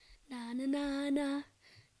Na na na na,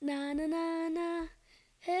 na na na na,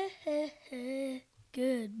 hey hey hey,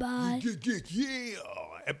 goodbye. Yeah.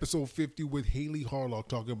 Episode 50 with Haley Harlock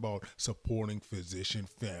talking about supporting physician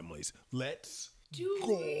families. Let's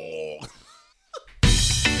go.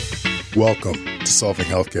 Welcome to Solving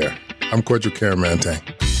Healthcare. I'm Cordial Care Mantang.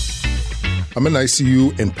 I'm an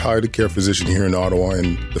ICU and palliative care physician here in Ottawa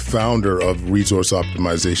and the founder of Resource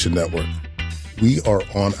Optimization Network. We are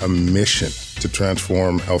on a mission to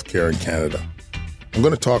transform healthcare in Canada. I'm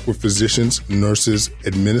going to talk with physicians, nurses,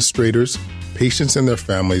 administrators, patients and their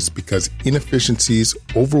families because inefficiencies,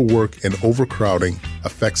 overwork, and overcrowding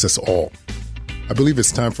affects us all. I believe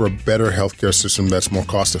it's time for a better healthcare system that's more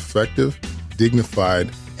cost-effective,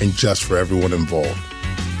 dignified, and just for everyone involved.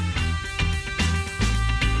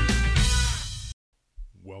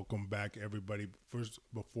 Welcome back, everybody. First,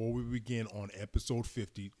 before we begin on episode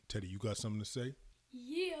 50, Teddy, you got something to say?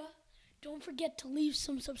 Yeah, don't forget to leave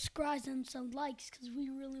some subscribes and some likes because we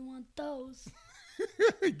really want those.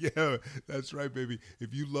 Yeah, that's right, baby.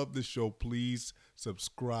 If you love the show, please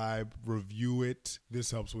subscribe, review it.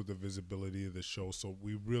 This helps with the visibility of the show, so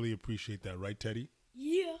we really appreciate that, right, Teddy?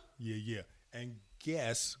 Yeah. Yeah. And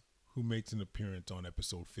guess who makes an appearance on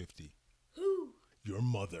episode 50? Who? Your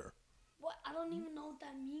mother. What? I don't even know what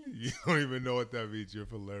that means. You don't even know what that means. You're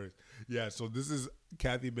hilarious. Yeah, so this is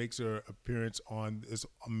Kathy makes her appearance on this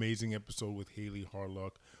amazing episode with Haley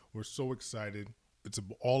Harlock. We're so excited. It's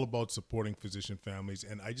all about supporting physician families,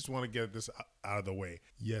 and I just want to get this out of the way.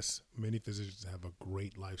 Yes, many physicians have a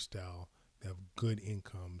great lifestyle. They have good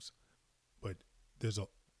incomes, but there's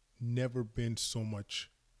never been so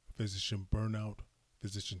much physician burnout,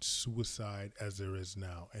 physician suicide as there is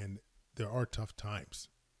now, and there are tough times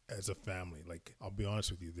as a family. Like, I'll be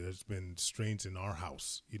honest with you, there's been strains in our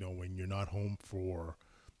house, when you're not home for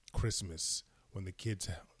Christmas, when the kids,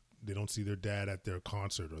 they don't see their dad at their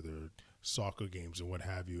concert or their soccer games or what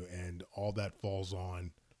have you, and all that falls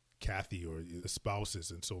on Kathy or the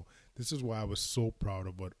spouses. And so this is why I was so proud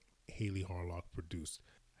of what Haley Harlock produced.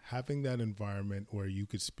 Having that environment where you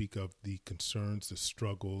could speak of the concerns, the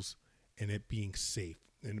struggles, and it being safe,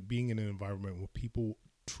 and being in an environment where people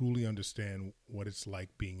truly understand what it's like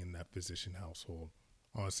being in that physician household,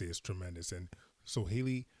 honestly, it's tremendous. And so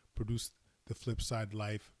Haley produced The Flip Side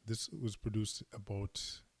Life. This was produced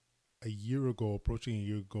about approaching a year ago,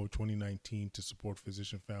 2019, to support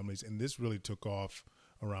physician families. And this really took off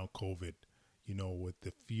around COVID, with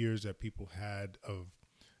the fears that people had of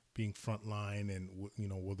being frontline and,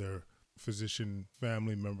 will their physician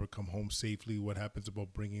family member come home safely? What happens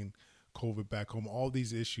about bringing COVID back home? All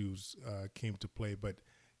these issues came to play, but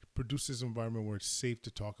produce this environment where it's safe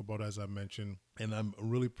to talk about, as I mentioned. And I'm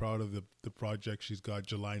really proud of the project she's got,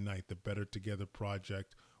 July 9th, the Better Together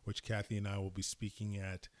Project, which Kathy and I will be speaking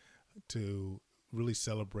at to really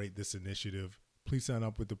celebrate this initiative. Please sign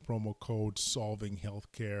up with the promo code Solving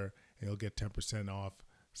Healthcare, and you'll get 10% off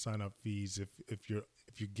sign-up fees if you're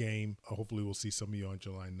game. Hopefully we'll see some of you on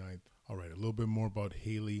July 9th. All right, a little bit more about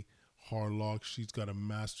Haley Harlock. She's got a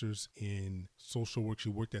master's in social work. She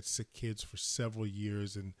worked at Sick Kids for several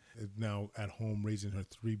years and is now at home raising her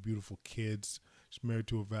 3 beautiful kids. She's married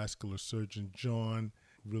to a vascular surgeon, John.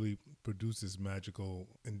 Really produced this magical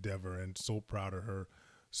endeavor, and so proud of her.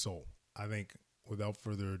 So I think without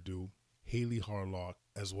further ado, Haley Harlock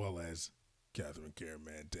as well as Catherine Care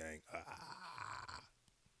Mantang.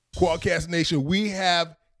 Quadcast Nation, we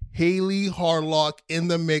have Haley Harlock in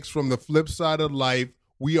the mix from The Flip Side of Life.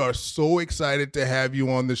 We are so excited to have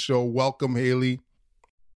you on the show. Welcome, Haley.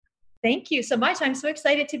 Thank you so much. I'm so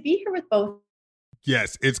excited to be here with both.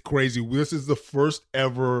 Yes, it's crazy. This is the first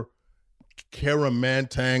ever Cara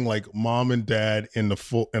Mantang, like mom and dad in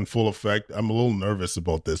full effect. I'm a little nervous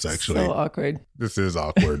about this, actually. So awkward. This is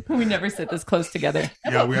awkward. We never sit this close together.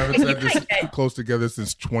 Yeah, we haven't said this close together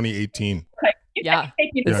since 2018. Yeah.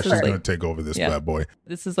 Yeah, she's going to take over this bad boy.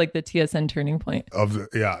 This is like the TSN turning point. Of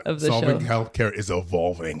the Solving Healthcare is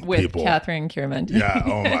evolving. With people. Catherine Kierman. Yeah.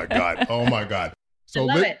 Oh my God. So I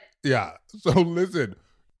love it. Yeah. So listen,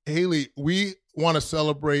 Haley, we want to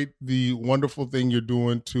celebrate the wonderful thing you're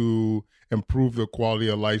doing to improve the quality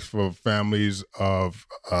of life for families of,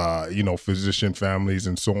 physician families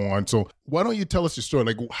and so on. So why don't you tell us your story?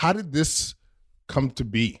 Like, how did this come to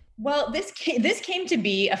be? Well, this came to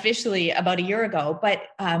be officially about a year ago, but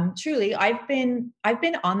truly, I've been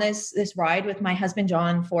on this ride with my husband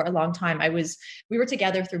John for a long time. We were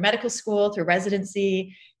together through medical school, through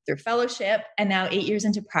residency, through fellowship, and now 8 years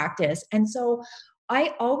into practice. And so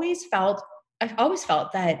I've always felt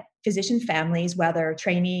that physician families, whether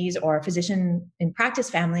trainees or physician in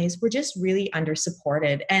practice families, were just really under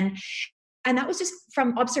supported. And And that was just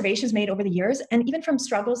from observations made over the years, and even from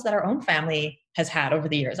struggles that our own family has had over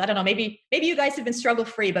the years. I don't know, maybe you guys have been struggle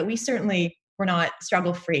free, but we certainly were not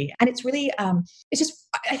struggle free. And it's really, it's just,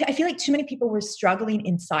 I feel like too many people were struggling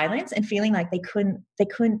in silence and feeling like they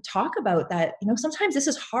couldn't talk about that. You know, sometimes this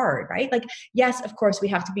is hard, right? Like, yes, of course, we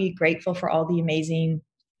have to be grateful for all the amazing,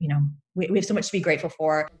 you know, we have so much to be grateful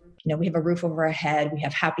for. You know, we have a roof over our head, we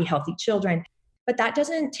have happy, healthy children, but that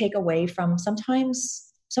doesn't take away from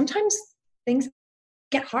sometimes things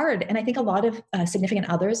get hard. And I think a lot of significant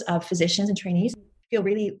others of physicians and trainees feel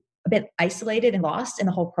really a bit isolated and lost in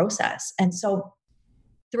the whole process. And so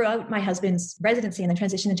throughout my husband's residency and then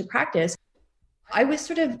transition into practice, I was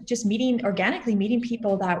sort of just organically meeting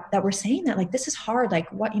people that were saying that, like, this is hard. Like,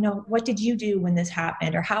 what did you do when this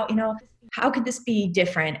happened? Or how could this be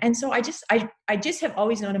different? And so I just have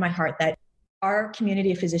always known in my heart that our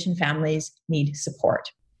community of physician families need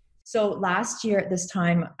support. So last year at this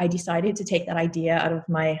time, I decided to take that idea out of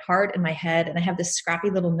my heart and my head. And I have this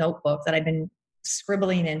scrappy little notebook that I've been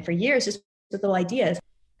scribbling in for years, just with little ideas.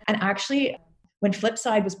 And actually, when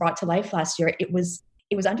Flipside was brought to life last year, it was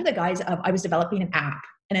under the guise of I was developing an app.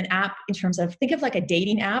 And an app in terms of, think of like a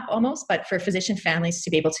dating app almost, but for physician families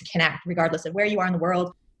to be able to connect regardless of where you are in the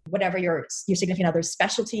world, whatever your significant other's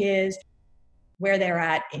specialty is, where they're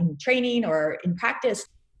at in training or in practice.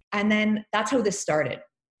 And then that's how this started.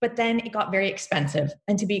 But then it got very expensive.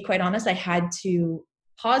 And to be quite honest, I had to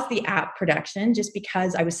pause the app production just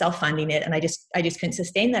because I was self-funding it and I just couldn't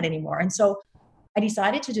sustain that anymore. And so I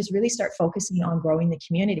decided to just really start focusing on growing the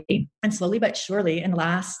community. And slowly but surely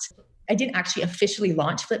I didn't actually officially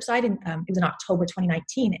launch Flipside. It was in October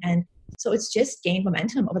 2019. And so it's just gained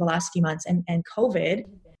momentum over the last few months. And COVID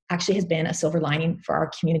actually has been a silver lining for our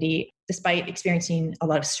community, despite experiencing a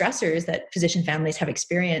lot of stressors that physician families have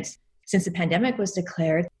experienced since the pandemic was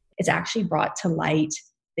declared. It's actually brought to light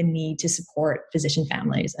the need to support physician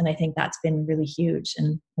families. And I think that's been really huge.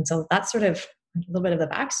 And so that's sort of a little bit of the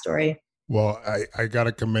backstory. Well, I got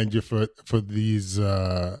to commend you for these,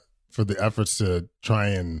 for the efforts to try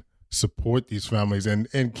and support these families. And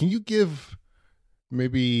can you give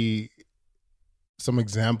maybe some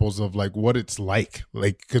examples of like what it's like,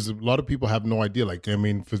 because a lot of people have no idea. Like, I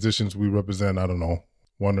mean, physicians, we represent, I don't know,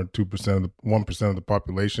 1 or 1% of the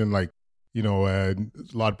population. Like, you know, a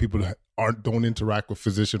lot of people don't interact with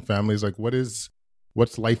physician families. Like, what's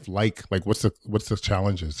life like? Like, what's the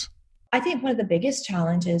challenges? I think one of the biggest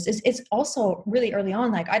challenges is it's also really early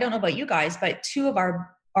on. Like, I don't know about you guys, but 2 of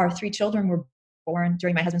our 3 children were born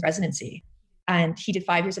during my husband's residency, and he did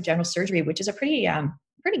 5 years of general surgery, which is a pretty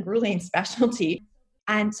grueling specialty.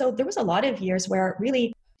 And so there was a lot of years where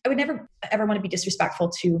really I would never ever want to be disrespectful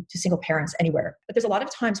to single parents anywhere, but there's a lot of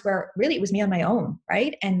times where really it was me on my own,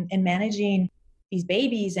 right? And managing these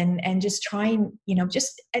babies and just trying, you know,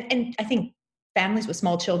 and I think families with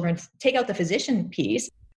small children take out the physician piece,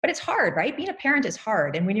 but it's hard, right? Being a parent is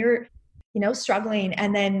hard. And when you're, you know, struggling,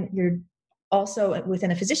 and then you're also within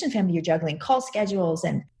a physician family, you're juggling call schedules.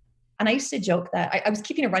 And I used to joke that I was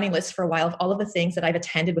keeping a running list for a while of all of the things that I've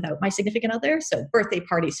attended without my significant other. So birthday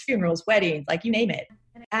parties, funerals, weddings, like you name it.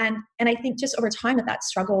 And I think just over time that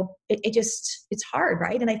struggle, it's hard,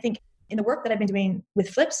 right? And I think in the work that I've been doing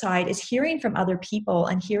with Flipside is hearing from other people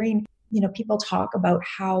and hearing, you know, people talk about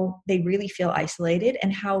how they really feel isolated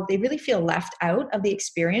and how they really feel left out of the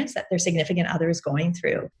experience that their significant other is going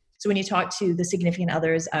through. So when you talk to the significant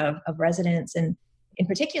others of residents, and in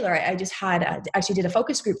particular, I just actually did a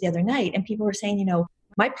focus group the other night, and people were saying, you know,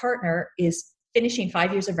 my partner is finishing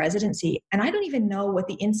 5 years of residency, and I don't even know what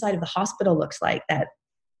the inside of the hospital looks like that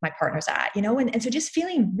my partner's at, you know, and so just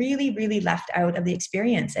feeling really, really left out of the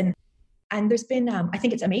experience. And there's been, I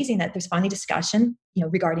think it's amazing that there's finally discussion, you know,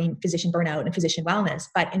 regarding physician burnout and physician wellness.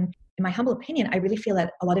 But in my humble opinion, I really feel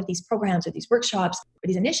that a lot of these programs or these workshops or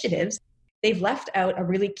these initiatives, they've left out a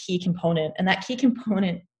really key component, and that key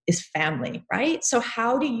component is family, right? So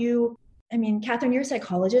how do you, I mean, Catherine, you're a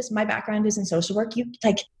psychologist. My background is in social work.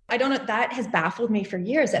 I don't know, that has baffled me for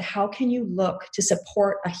years, that how can you look to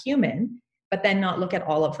support a human, but then not look at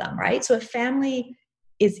all of them, right? So if family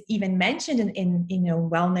is even mentioned in you know,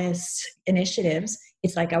 wellness initiatives,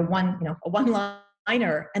 it's like a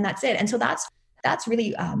one-liner, and that's it. And so that's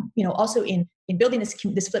really you know, also in building this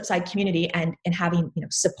Flipside community and having, you know,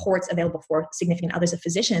 supports available for significant others of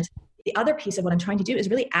physicians. The other piece of what I'm trying to do is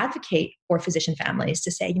really advocate for physician families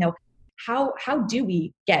to say, you know, how do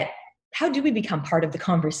we become part of the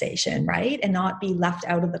conversation, right? And not be left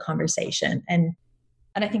out of the conversation. And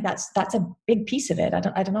I think that's a big piece of it. I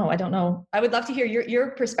don't know. I would love to hear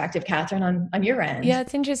your perspective, Catherine, on your end. Yeah,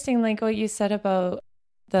 it's interesting, like what you said about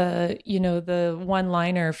the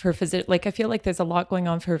one-liner for physician, like I feel like there's a lot going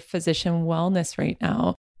on for physician wellness right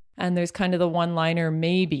now. And there's kind of the one-liner,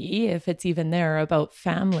 maybe, if it's even there, about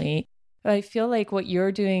family. But I feel like what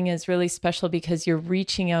you're doing is really special because you're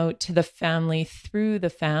reaching out to the family through the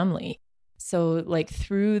family. So like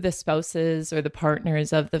through the spouses or the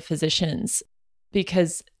partners of the physicians.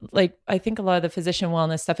 Because like, I think a lot of the physician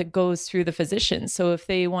wellness stuff, it goes through the physicians. So if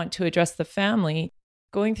they want to address the family,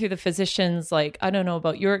 going through the physicians, like, I don't know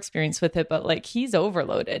about your experience with it, but like he's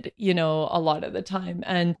overloaded, a lot of the time.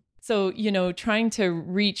 And so, trying to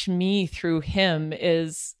reach me through him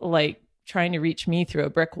is like trying to reach me through a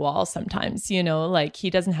brick wall sometimes, like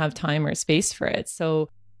he doesn't have time or space for it. So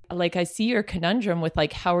like, I see your conundrum with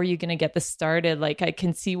like, how are you going to get this started? Like, I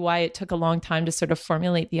can see why it took a long time to sort of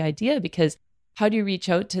formulate the idea, because how do you reach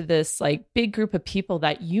out to this like big group of people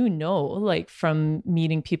that like from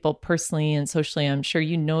meeting people personally and socially? I'm sure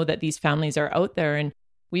that these families are out there, and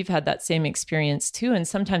we've had that same experience too. And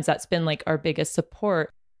sometimes that's been like our biggest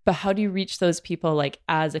support. But how do you reach those people like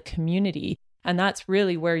as a community? And that's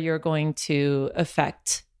really where you're going to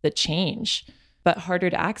affect the change, but harder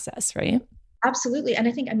to access, right? Absolutely. And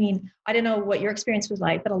I think, I don't know what your experience was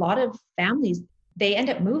like, but a lot of families, they end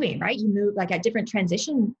up moving, right? You move like at different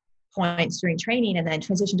transition points during training and then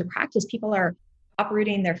transition to practice. People are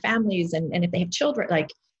uprooting their families. And if they have children,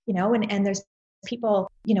 and there's people,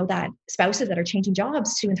 that spouses that are changing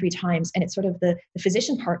jobs 2 and 3 times. And it's sort of the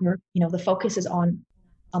physician partner, the focus is on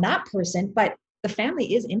that person, but the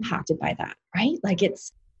family is impacted by that, right? Like it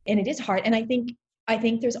is hard. And I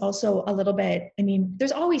think there's also a little bit,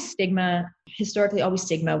 there's always stigma, historically always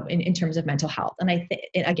stigma in terms of mental health. And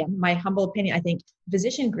again, my humble opinion, I think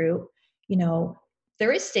physician group,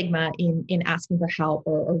 there is stigma in asking for help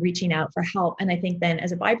or reaching out for help. And I think then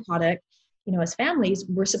as a byproduct, as families,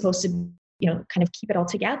 we're supposed to, kind of keep it all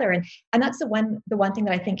together. And that's the one thing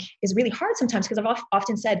that I think is really hard sometimes, because I've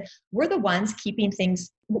often said, we're the ones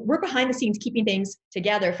we're behind the scenes, keeping things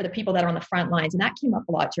together for the people that are on the front lines. And that came up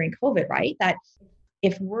a lot during COVID, right? That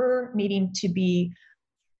if we're needing to be,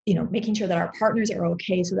 making sure that our partners are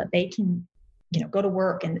okay so that they can, go to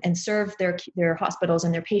work and serve their hospitals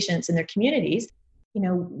and their patients and their communities,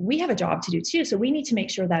 we have a job to do too. So we need to make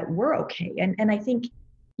sure that we're okay. And I think,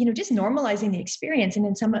 just normalizing the experience.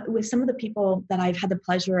 And with some of the people that I've had the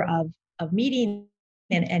pleasure of meeting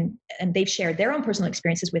and they've shared their own personal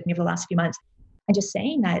experiences with me over the last few months, and just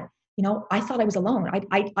saying that, I thought I was alone.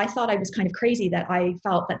 I thought I was kind of crazy, that I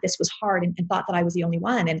felt that this was hard and thought that I was the only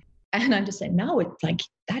one. And I'm just saying, no, it's like,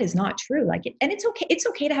 that is not true. Like, and it's okay. It's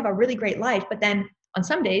okay to have a really great life, but then on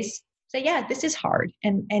some days say, yeah, this is hard.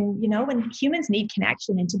 And when humans need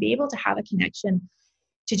connection, and to be able to have a connection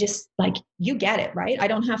to just like, you get it, right? I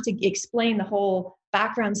don't have to explain the whole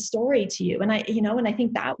background story to you. And I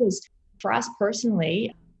think that was for us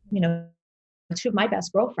personally, 2 of my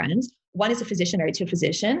best girlfriends, one is a physician married to a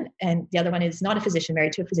physician, and the other one is not a physician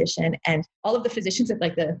married to a physician. And all of the physicians of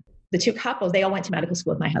like the 2 couples, they all went to medical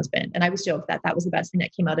school with my husband. And I was joked that was the best thing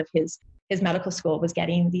that came out of his medical school, was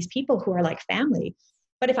getting these people who are like family.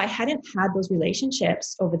 But if I hadn't had those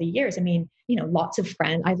relationships over the years, I have lots of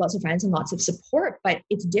friends and lots of support, but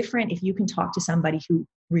it's different if you can talk to somebody who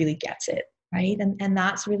really gets it, right? And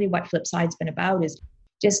that's really what Flipside's been about,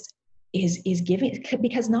 is giving,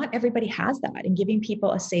 because not everybody has that, and giving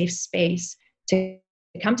people a safe space to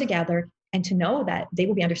come together and to know that they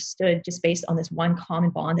will be understood just based on this one common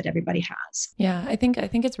bond that everybody has. Yeah, I think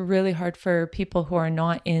it's really hard for people who are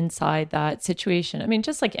not inside that situation.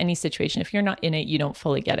 Just like any situation, if you're not in it, you don't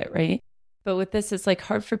fully get it, right? But with this, it's like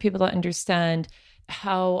hard for people to understand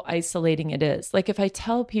how isolating it is. Like if I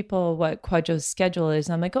tell people what Kwadwo's schedule is,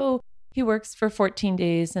 I'm like, oh, he works for 14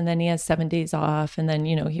 days and then he has 7 days off. And then,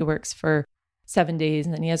 he works for 7 days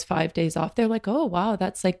and then he has 5 days off. They're like, oh, wow,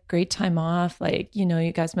 that's like great time off. Like, you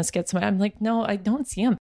guys must get some. I'm like, no, I don't see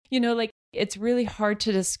him. Like it's really hard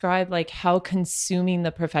to describe like how consuming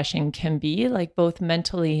the profession can be, like both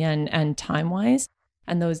mentally and time-wise.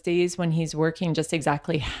 And those days when he's working, just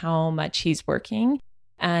exactly how much he's working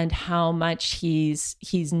and how much he's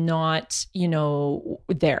not,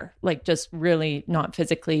 there, like just really not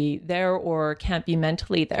physically there or can't be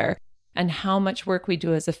mentally there. And how much work we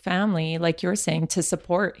do as a family, like you're saying, to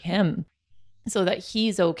support him so that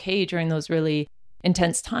he's okay during those really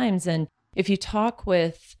intense times. And if you talk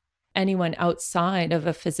with anyone outside of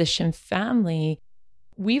a physician family,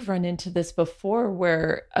 we've run into this before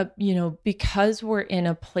where, because we're in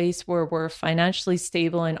a place where we're financially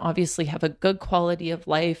stable and obviously have a good quality of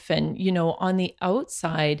life and, on the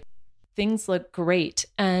outside, things look great.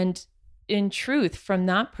 And in truth, from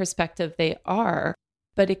that perspective, they are.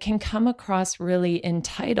 But it can come across really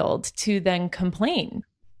entitled to then complain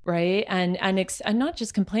right? And not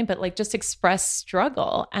just complain, but like just express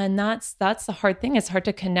struggle. And that's the hard thing. It's hard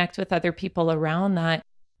to connect with other people around that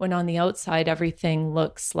when on the outside everything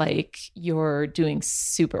looks like you're doing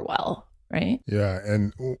super well, right? Yeah,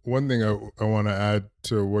 and one thing I want to add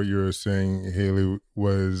to what you were saying, Haley,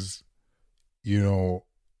 was,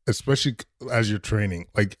 especially as you're training,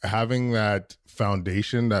 like having that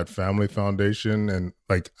foundation, that family foundation. And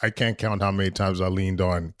like, I can't count how many times I leaned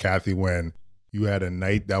on Kathy when you had a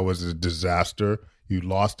night that was a disaster. You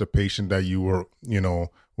lost a patient that you were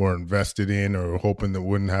invested in or hoping that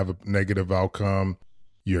wouldn't have a negative outcome.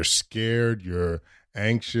 You're scared, you're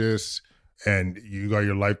anxious, and you got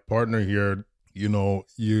your life partner here,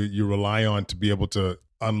 you rely on to be able to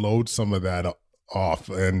unload some of that off.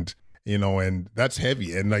 And that's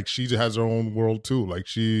heavy. And like, she has her own world too. Like,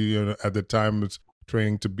 she at the time was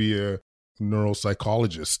training to be a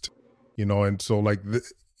neuropsychologist, and so like,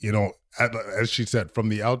 as she said, from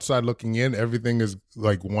the outside looking in, everything is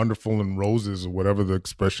like wonderful and roses or whatever the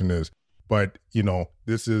expression is. But,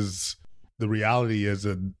 this is, the reality is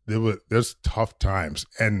that there's tough times.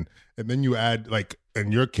 And then you add, like,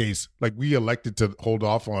 in your case, like, we elected to hold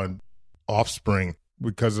off on offspring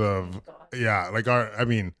because of, it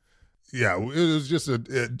was just I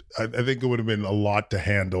think it would have been a lot to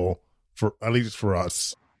handle at least for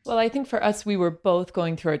us. Well, I think for us, we were both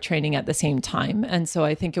going through our training at the same time. And so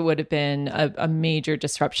I think it would have been a major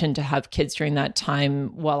disruption to have kids during that time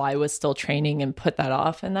while I was still training and put that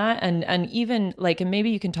off and that. And even like, and maybe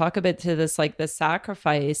you can talk a bit to this, like the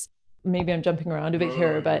sacrifice, maybe I'm jumping around a bit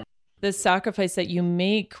here, but the sacrifice that you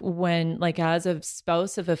make when, like, as a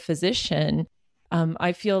spouse of a physician,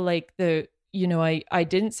 I feel like I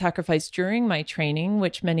didn't sacrifice during my training,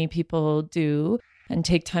 which many people do, and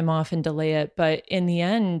take time off and delay it. But in the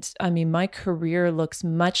end, I mean, my career looks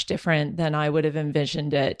much different than I would have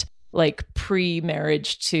envisioned it, like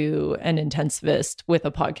pre-marriage to an intensivist with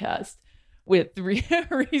a podcast, with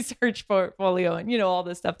research portfolio and, all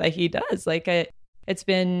the stuff that he does. Like it's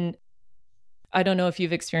been, I don't know if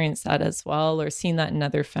you've experienced that as well or seen that in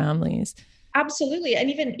other families. Absolutely. And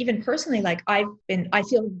even personally, like I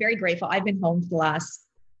feel very grateful. I've been home for the last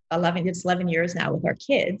 11 years now with our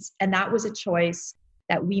kids. And that was a choice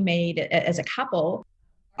that we made as a couple.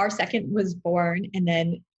 Our second was born. And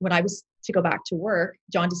then when I was to go back to work,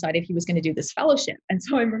 John decided he was going to do this fellowship. And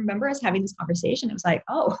so I remember us having this conversation. It was like,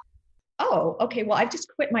 oh, okay, well, I've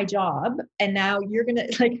just quit my job. And now you're going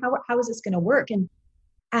to, like, how is this going to work?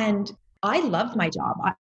 And I loved my job.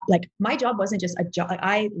 My job wasn't just a job.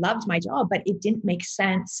 I loved my job, but it didn't make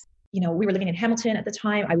sense. We were living in Hamilton at the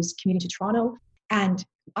time. I was commuting to Toronto, and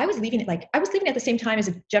I was leaving at the same time as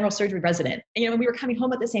a general surgery resident. And, we were coming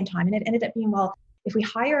home at the same time, and it ended up being, well, if we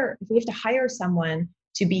have to hire someone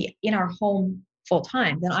to be in our home full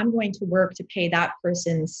time, then I'm going to work to pay that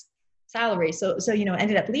person's salary. So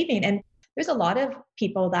ended up leaving. And there's a lot of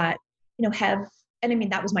people that, have, and I mean,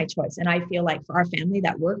 that was my choice. And I feel like for our family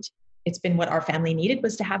that worked. It's been what our family needed,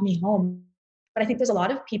 was to have me home. But I think there's a lot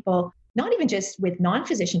of people, not even just with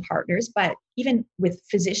non-physician partners, but even with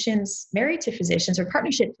physicians married to physicians or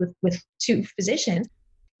partnerships with two physicians,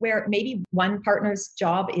 where maybe one partner's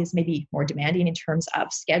job is maybe more demanding in terms of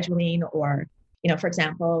scheduling, or, for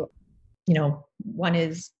example, one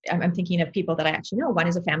is, I'm thinking of people that I actually know, one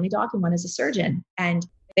is a family doc and one is a surgeon, and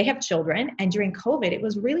they have children. And during COVID, it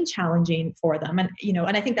was really challenging for them. And,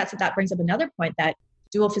 and I think that brings up another point, that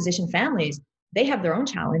dual physician families, they have their own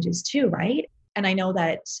challenges too, right? And I know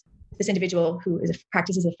that this individual who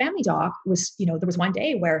practices as a family doc was, there was one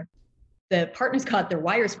day where the partners got their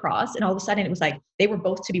wires crossed, and all of a sudden it was like they were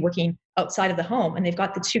both to be working outside of the home, and they've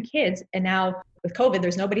got the two kids. And now with COVID,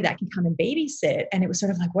 there's nobody that can come and babysit. And it was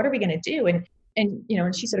sort of like, what are we going to do? And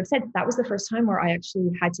and she sort of said that was the first time where I actually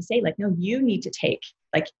had to say, like, no, you need to take,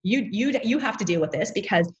 like, you have to deal with this,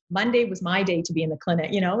 because Monday was my day to be in the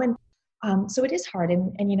clinic, and so it is hard.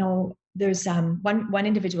 And there's one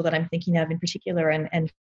individual that I'm thinking of in particular,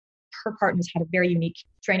 and her partner's had a very unique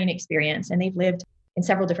training experience, and they've lived in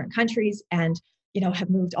several different countries and, have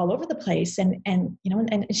moved all over the place. And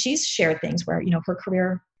she's shared things where, her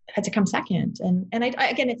career had to come second. And I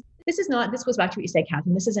again, this goes back to what you said,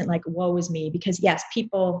 Catherine, this isn't like, woe is me, because yes,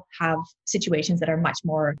 people have situations that are much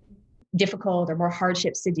more difficult or more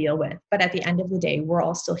hardships to deal with. But at the end of the day, we're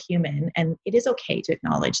all still human, and it is okay to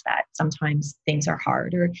acknowledge that sometimes things are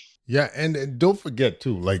hard. Yeah. And don't forget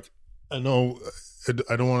too, like, I know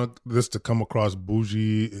I don't want this to come across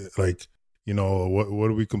bougie, like,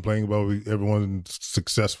 what are we complaining about? Everyone's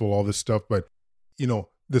successful, all this stuff. But,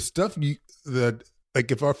 the stuff that,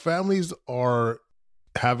 like, if our families are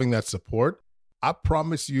having that support, I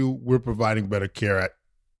promise you we're providing better care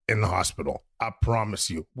in the hospital. I promise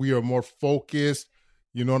you, we are more focused.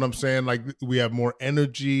 You know what I'm saying? Like, we have more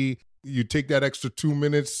energy. You take that extra 2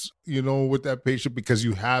 minutes, with that patient because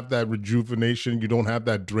you have that rejuvenation. You don't have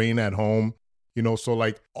that drain at home, so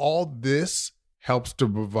like all this helps to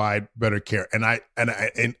provide better care.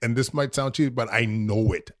 And this might sound cheesy, but I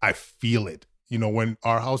know it. I feel it. When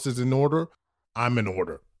our house is in order, I'm in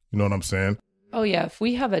order. You know what I'm saying? Oh yeah. If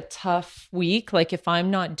we have a tough week, like if I'm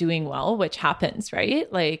not doing well, which happens,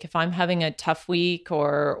 right? Like if I'm having a tough week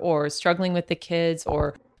or struggling with the kids,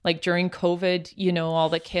 or like during COVID, all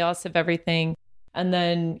the chaos of everything, and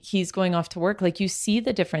then he's going off to work, like you see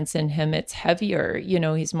the difference in him. It's heavier,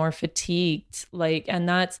 he's more fatigued, and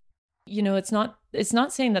that's, it's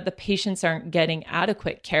not saying that the patients aren't getting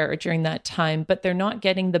adequate care during that time, but they're not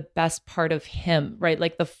getting the best part of him, right?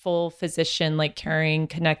 Like the full physician, like caring,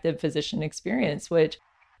 connected physician experience, which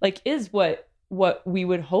like is what we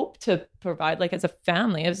would hope to provide, like as a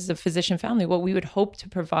family, as a physician family, what we would hope to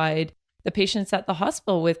provide the patients at the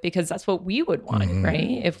hospital with, because that's what we would want,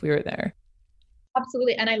 right? If we were there.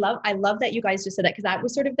 Absolutely. And I love that you guys just said that, because that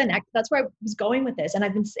was sort of the next, that's where I was going with this. And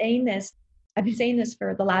I've been saying this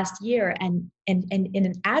for the last year, and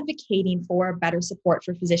in advocating for better support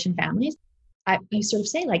for physician families, I sort of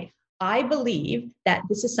say, like, I believe that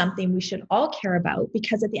this is something we should all care about,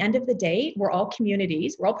 because at the end of the day, we're all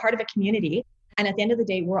communities, we're all part of a community. And at the end of the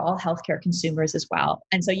day, we're all healthcare consumers as well.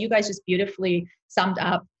 And so you guys just beautifully summed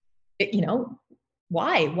up,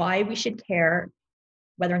 why we should care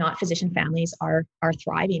whether or not physician families are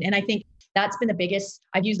thriving. And I think that's been the biggest,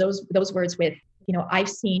 I've used those words with, I've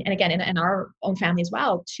seen, and again, in our own family as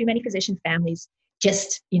well, too many physician families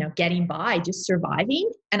just, getting by, just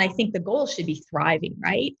surviving. And I think the goal should be thriving,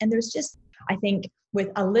 right? And there's just, I think with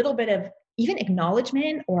a little bit of even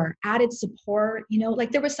acknowledgement or added support,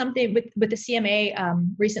 like there was something with the CMA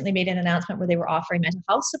recently made an announcement where they were offering mental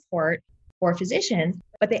health support for physicians,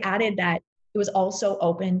 but they added that it was also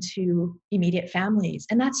open to immediate families.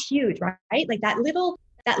 And that's huge, right? Like that little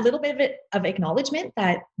bit of acknowledgement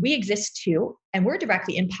that we exist too, and we're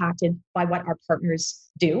directly impacted by what our partners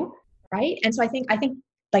do, right? And so I think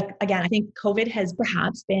like, again, I think COVID has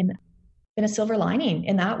perhaps been a silver lining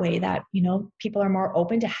in that way, that, people are more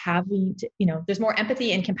open to having to, there's more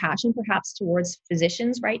empathy and compassion perhaps towards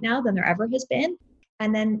physicians right now than there ever has been.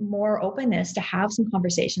 And then more openness to have some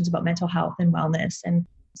conversations about mental health and wellness. And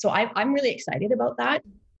so I'm really excited about that,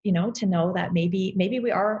 to know that maybe we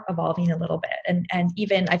are evolving a little bit. And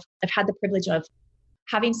even I've had the privilege of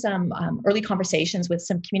having some early conversations with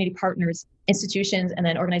some community partners, institutions, and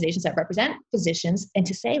then organizations that represent physicians, and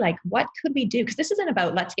to say, like, what could we do? Because this isn't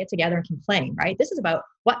about let's get together and complain, right? This is about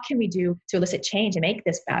what can we do to elicit change and make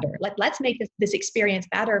this better? Let's make this experience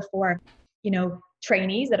better for,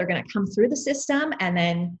 trainees that are going to come through the system, and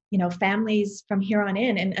then, families from here on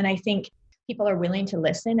in. And I think people are willing to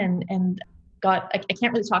listen and I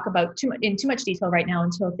can't really talk about too much detail right now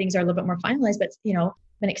until things are a little bit more finalized, but,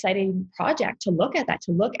 an exciting project to look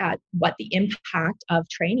at what the impact of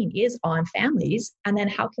training is on families. And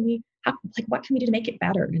then what can we do to make it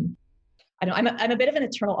better? And I'm a bit of an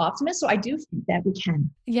eternal optimist, so I do think that we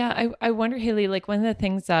can. Yeah, I wonder, Haley, like one of the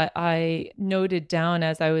things that I noted down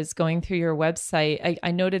as I was going through your website,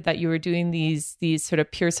 I noted that you were doing these sort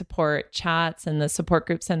of peer support chats and the support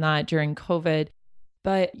groups and that during COVID.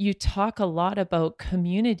 But you talk a lot about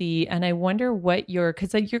community, and I wonder what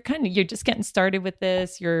because you're just getting started with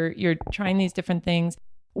this. You're trying these different things.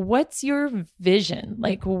 What's your vision?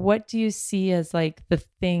 Like, what do you see as like the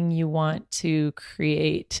thing you want to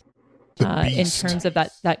create in terms of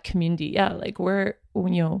that community? Yeah, like where are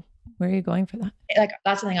you going for that? Like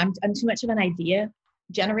that's the thing. I'm too much of an idea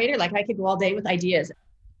generator. Like I could go all day with ideas.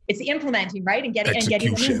 It's the implementing, right, and getting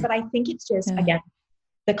them in. But I think it's just again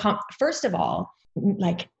first of all.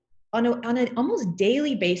 Like on an almost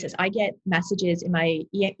daily basis, I get messages in my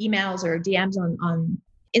emails or DMs on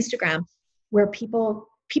Instagram where people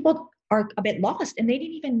are a bit lost, and they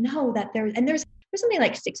didn't even know that there's something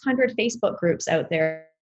like 600 Facebook groups out there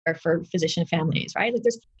for physician families, right? Like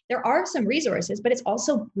there are some resources, but it's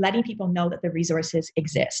also letting people know that the resources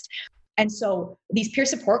exist. And so these peer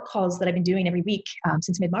support calls that I've been doing every week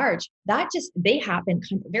since mid-March, they happened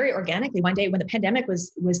kind of very organically one day when the pandemic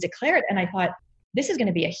was declared. And I thought, this is going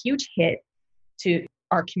to be a huge hit to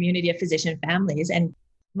our community of physician families. And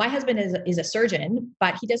my husband is a surgeon,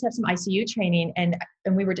 but he does have some ICU training. And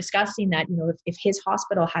we were discussing that, if his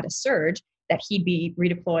hospital had a surge, that he'd be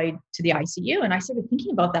redeployed to the ICU. And I started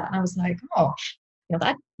thinking about that. And I was like,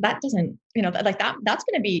 that doesn't, that's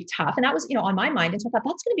going to be tough. And that was, on my mind. And so I thought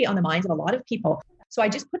that's going to be on the minds of a lot of people. So I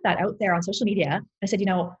just put that out there on social media. I said,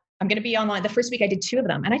 I'm going to be online. The first week I did 2 of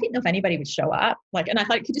them and I didn't know if anybody would show up. And I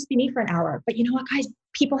thought it could just be me for an hour. But you know what, guys,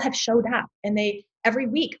 people have showed up and every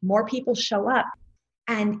week more people show up.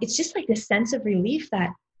 And it's just like this sense of relief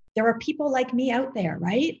that there are people like me out there,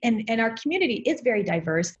 right? And our community is very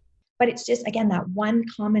diverse, but it's just, again, that one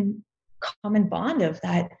common bond of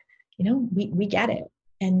that, we get it.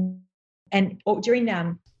 And during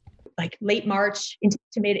like late March into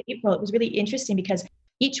mid-April, it was really interesting because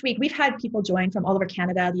each week we've had people join from all over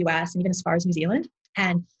Canada, the US, and even as far as New Zealand.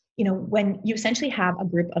 And, when you essentially have a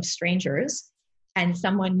group of strangers and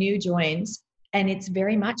someone new joins, and it's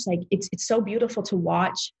very much like, it's so beautiful to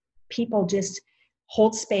watch people just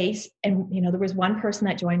hold space. And, there was one person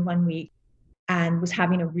that joined one week and was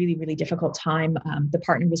having a really, really difficult time. The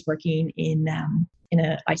partner was working in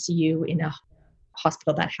a ICU in a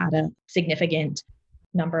hospital that had a significant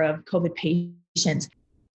number of COVID patients.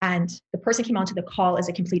 And the person came onto the call as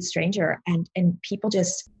a complete stranger. And people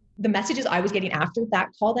just, the messages I was getting after that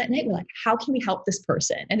call that night were like, how can we help this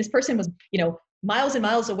person? And this person was, miles and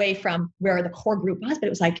miles away from where the core group was, but it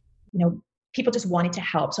was like, people just wanted to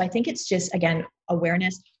help. So I think it's just, again,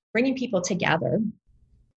 awareness, bringing people together.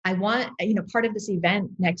 I want, part of this event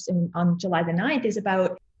on July the 9th is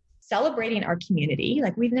about celebrating our community.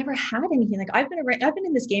 Like we've never had anything. Like I've been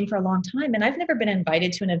in this game for a long time and I've never been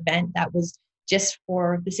invited to an event that was just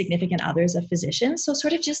for the significant others of physicians. So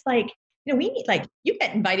sort of just like, we need, like, you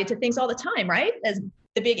get invited to things all the time, right? As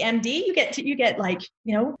the big MD, you get like,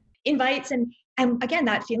 invites and again,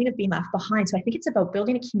 that feeling of being left behind. So I think it's about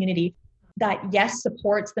building a community that, yes,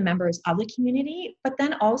 supports the members of the community, but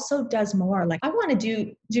then also does more. Like I want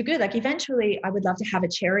to do good. Like eventually I would love to have a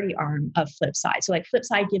charity arm of Flipside. So like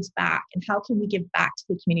Flipside gives back, and how can we give back to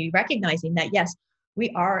the community, recognizing that, yes, we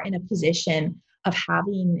are in a position of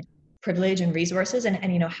having privilege and resources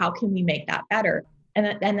and how can we make that better?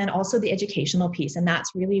 And then also the educational piece. And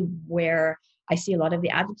that's really where I see a lot of the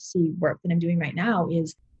advocacy work that I'm doing right now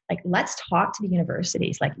is like, let's talk to the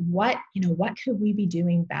universities. Like what could we be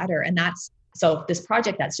doing better? And so this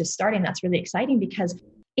project that's just starting, that's really exciting because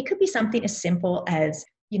it could be something as simple as,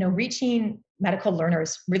 reaching medical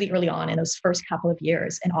learners really early on in those first couple of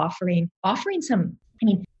years and offering some,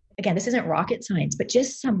 again, this isn't rocket science, but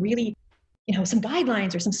just some really, some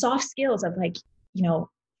guidelines or some soft skills of like,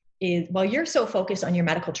 while you're so focused on your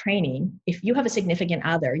medical training, if you have a significant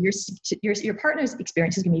other, your partner's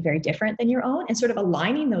experience is going to be very different than your own, and sort of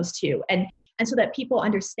aligning those two, and so that people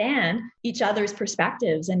understand each other's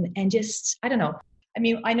perspectives, and just, I don't know.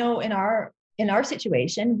 I know in our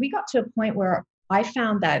situation, we got to a point where I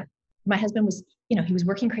found that my husband was, he was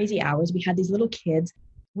working crazy hours. We had these little kids.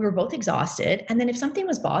 We were both exhausted, and then if something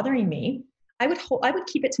was bothering me, I would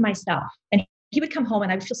keep it to myself, and he would come home and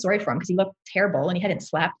I would feel sorry for him because he looked terrible and he hadn't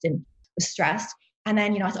slept and was stressed. And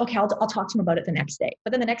then, I said, okay, I'll talk to him about it the next day.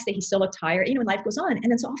 But then the next day he still looked tired, and life goes on. And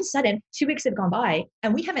then so all of a sudden 2 weeks have gone by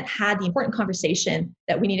and we haven't had the important conversation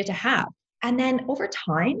that we needed to have. And then over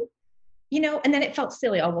time, and then it felt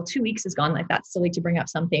silly. Oh, well, 2 weeks has gone. Like that's silly to bring up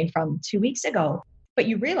something from 2 weeks ago. But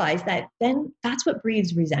you realize that then that's what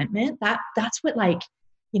breeds resentment. That's what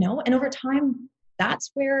and over time,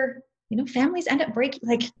 that's where, families end up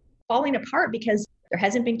falling apart because there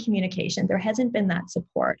hasn't been communication. There hasn't been that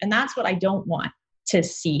support. And that's what I don't want to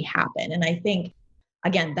see happen. And I think,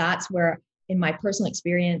 again, that's where in my personal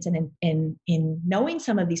experience and in knowing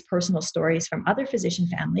some of these personal stories from other physician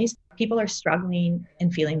families, people are struggling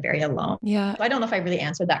and feeling very alone. Yeah. So I don't know if I really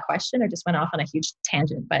answered that question or just went off on a huge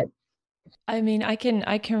tangent, but I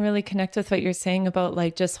can really connect with what you're saying about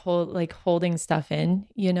holding stuff in,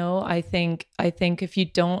 I think if you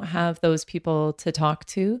don't have those people to talk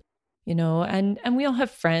to, and we all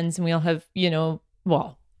have friends and we all have,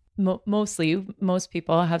 most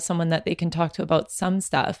people have someone that they can talk to about some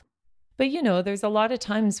stuff. But, there's a lot of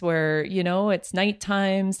times where, it's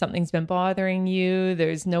nighttime, something's been bothering you,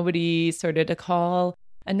 there's nobody sort of to call.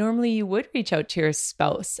 And normally you would reach out to your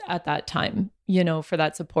spouse at that time, for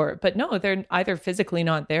that support. But no, they're either physically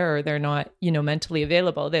not there or they're not, mentally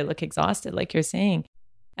available. They look exhausted, like you're saying.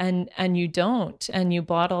 And you don't, and you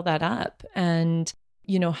bottle that up. And,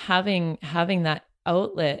 having that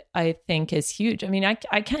outlet, I think is huge.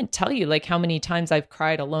 I can't tell you how many times I've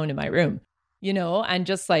cried alone in my room, and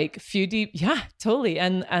just few deep. Yeah, totally.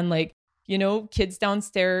 And kids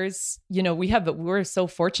downstairs, we're so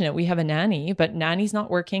fortunate. We have a nanny, but nanny's not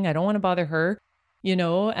working. I don't want to bother her,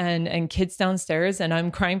 and kids downstairs, and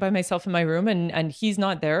I'm crying by myself in my room, and he's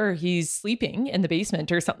not there, or he's sleeping in the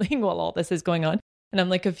basement or something while all this is going on. And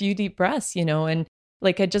I'm a few deep breaths, and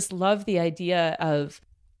I just love the idea of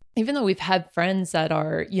even though we've had friends that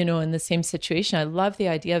are, in the same situation, I love the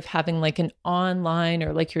idea of having like an online,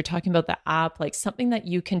 or like you're talking about the app, like something that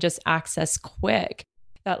you can just access quick.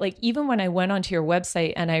 That like, even when I went onto your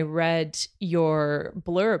website and I read your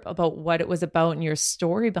blurb about what it was about and your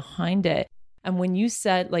story behind it. And when you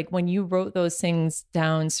said, like, when you wrote those things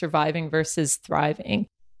down, surviving versus thriving,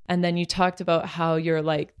 and then you talked about how you're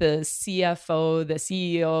like the CFO, the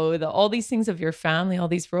CEO, all these things of your family, all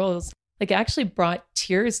these roles, like it actually brought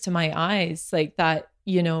tears to my eyes, like that,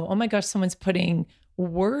 oh my gosh, someone's putting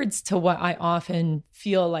words to what I often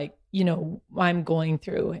feel like, I'm going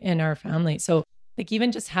through in our family. So like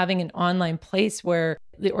even just having an online place or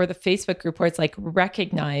the Facebook group where it's like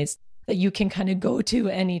recognized that you can kind of go to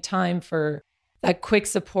anytime for that quick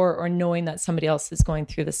support, or knowing that somebody else is going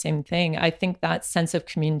through the same thing. I think that sense of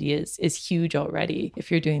community is huge already if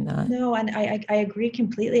you're doing that. No, and I agree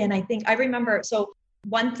completely. And I think I remember, so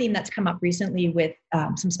one theme that's come up recently with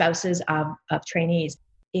some spouses of trainees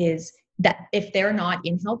is that if they're not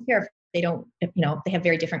in healthcare, they don't, they have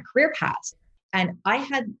very different career paths. And I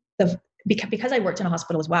had because I worked in a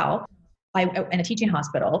hospital as well, in a teaching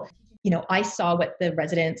hospital, I saw what the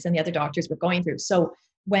residents and the other doctors were going through. So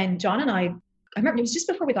when John and I remember it was just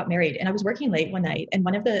before we got married, and I was working late one night, and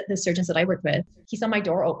one of the surgeons that I worked with, he saw my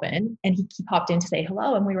door open and he popped in to say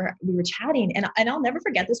hello, and we were chatting, and I'll never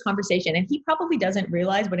forget this conversation. And he probably doesn't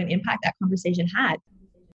realize what an impact that conversation had.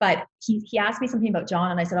 But he asked me something about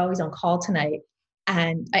John, and I said, "Oh, he's on call tonight."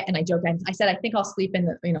 And I joked, I said, "I think I'll sleep in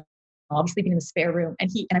the, I'll be sleeping in the spare room." And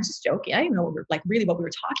I was just joking. I didn't even know what we were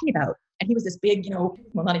talking about. And he was this big, well,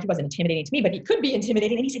 not if he wasn't intimidating to me, but he could be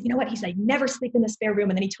intimidating. And he said, "You know what?" He's like, "Never sleep in the spare room."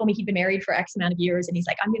 And then he told me he'd been married for X amount of years. And he's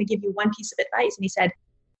like, "I'm going to give you one piece of advice." And he said,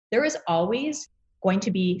 "There is always going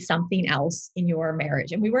to be something else in your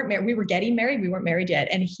marriage." And we weren't married. We were getting married. We weren't married yet.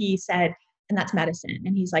 And he said, "And that's medicine."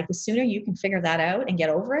 And he's like, "The sooner you can figure that out and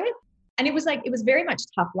get over it." And it was very much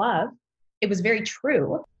tough love. It was very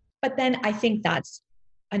true. But then I think that's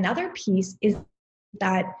another piece is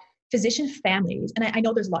that physician families, and I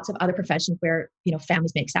know there's lots of other professions where,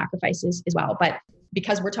 families make sacrifices as well, but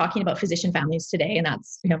because we're talking about physician families today, and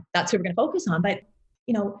that's who we're going to focus on. But,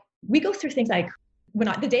 we go through things like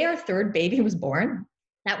the day our third baby was born,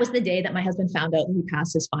 that was the day that my husband found out that he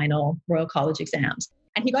passed his final Royal College exams.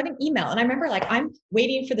 And he got an email. And I remember I'm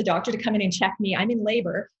waiting for the doctor to come in and check me. I'm in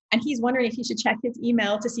labor. And he's wondering if he should check his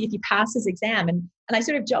email to see if he passed his exam. And I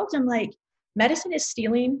sort of joked, I'm like, medicine is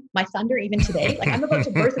stealing my thunder even today. Like I'm about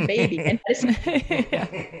to birth a baby and medicine.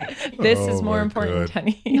 This is more important,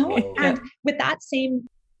 honey. And with that same,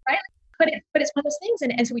 right? But it's one of those things.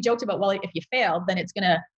 And so we joked about, well, if you failed, then it's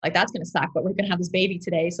that's going to suck, but we're going to have this baby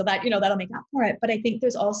today. So that, that'll make up for it. But I think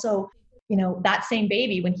there's also, that same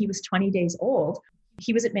baby, when he was 20 days old,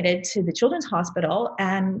 he was admitted to the children's hospital.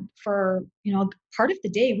 And for, part of the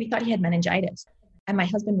day, we thought he had meningitis. And my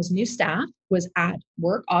husband was new staff, was at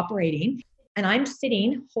work operating. And I'm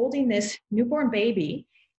sitting holding this newborn baby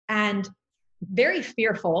and very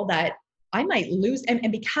fearful that I might lose.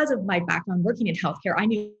 And because of my background working in healthcare, I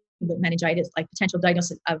knew what meningitis, like potential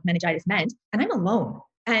diagnosis of meningitis meant. And I'm alone.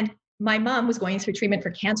 And my mom was going through treatment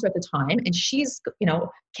for cancer at the time. And she's,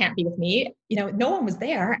 can't be with me. No one was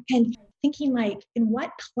there. And thinking in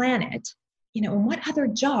what planet, in what other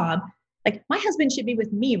job, my husband should be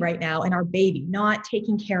with me right now and our baby, not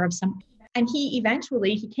taking care of some. And he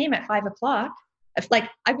came at 5 o'clock.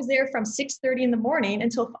 I was there from 6:30 in the morning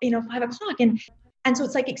until, 5 o'clock. And so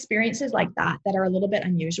it's experiences like that are a little bit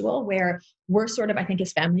unusual, where we're sort of, I think,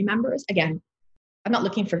 as family members, again, I'm not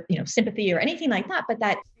looking for, sympathy or anything like that, but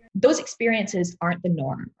that those experiences aren't the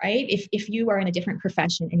norm, right? If you are in a different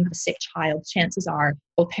profession and you have a sick child, chances are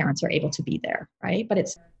both parents are able to be there, right? But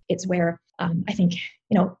it's where I think,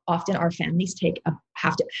 often our families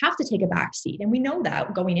have to take a back seat. And we know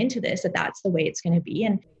that going into this, that's the way it's going to be.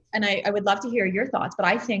 And I would love to hear your thoughts, but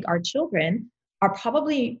I think our children are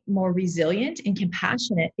probably more resilient and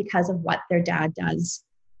compassionate because of what their dad does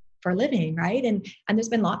for a living, right? And there's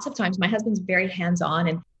been lots of times, my husband's very hands-on,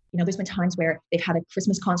 and there's been times where they've had a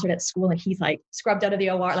Christmas concert at school and he's scrubbed out of the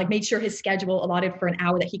OR, made sure his schedule allotted for an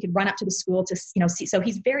hour that he could run up to the school to, see. So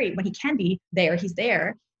he's when he can be there, he's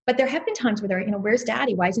there. But there have been times where they're, where's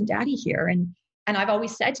daddy? Why isn't daddy here? And I've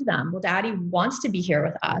always said to them, well, daddy wants to be here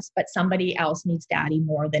with us, but somebody else needs daddy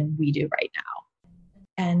more than we do right now.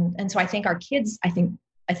 And so I think our kids, I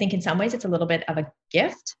think in some ways it's a little bit of a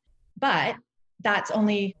gift, but that's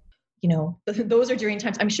only, those are during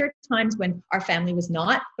times, I'm sure times when our family was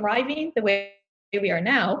not thriving the way we are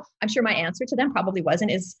now. I'm sure my answer to them probably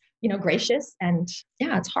wasn't as, gracious. And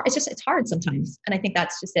yeah, it's hard. It's hard sometimes. And I think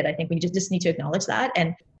that's just it. I think we just need to acknowledge that.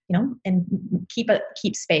 And, and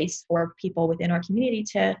keep space for people within our community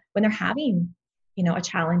to, when they're having, a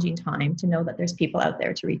challenging time, to know that there's people out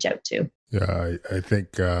there to reach out to. Yeah, I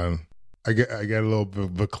think I get a little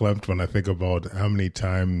bit verklempt when I think about how many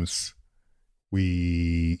times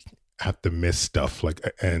we have to miss stuff,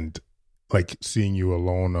 and seeing you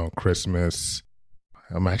alone on Christmas.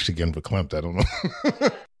 I'm actually getting verklempt. I don't know.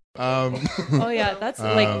 Oh yeah, that's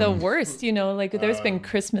like the worst, there's been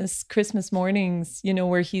Christmas mornings,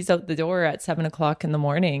 where he's out the door at 7:00 in the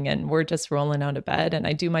morning and we're just rolling out of bed, and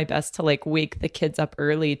I do my best to wake the kids up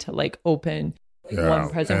early to open one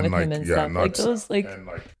present with him and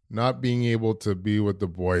stuff. Not being able to be with the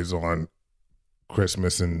boys on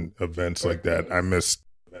Christmas and events like that. I missed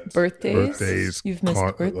birthdays. You've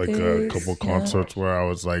missed birthdays. A couple concerts where I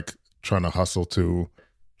was trying to hustle to.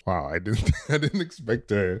 Wow, I didn't expect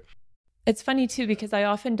that. It's funny too, because I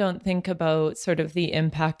often don't think about sort of the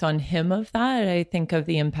impact on him of that. I think of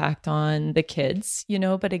the impact on the kids,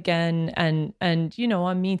 but again, and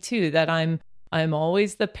on me too, that I'm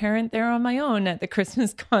always the parent there on my own at the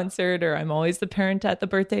Christmas concert, or I'm always the parent at the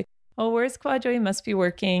birthday. Oh, where's Kwadwo? He must be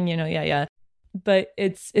working, yeah. But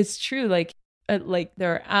it's true. There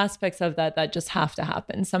are aspects of that just have to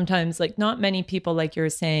happen. Sometimes, not many people, like you're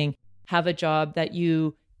saying, have a job that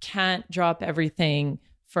you can't drop everything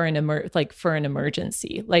for an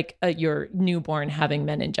emergency, your newborn having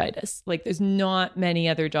meningitis. There's not many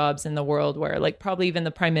other jobs in the world where probably even the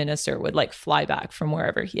prime minister would fly back from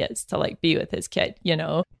wherever he is to be with his kid,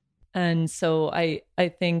 And so I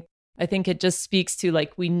think it just speaks to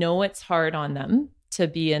we know it's hard on them to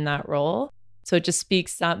be in that role. So it just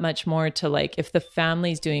speaks that much more to if the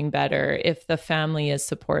family's doing better, if the family is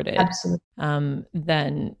supported,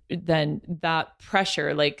 then that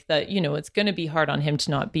pressure, it's going to be hard on him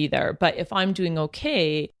to not be there. But if I'm doing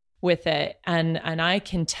okay with it, and I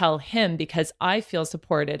can tell him, because I feel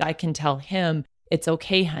supported, I can tell him, it's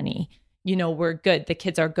okay, honey. We're good. The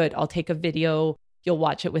kids are good. I'll take a video. You'll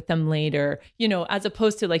watch it with them later, as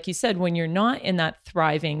opposed to, like you said, when you're not in that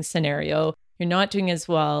thriving scenario, you're not doing as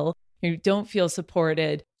well, you don't feel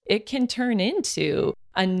supported, it can turn into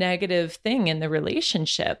a negative thing in the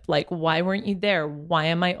relationship. Why weren't you there? Why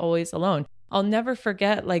am I always alone? I'll never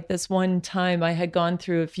forget, this one time I had gone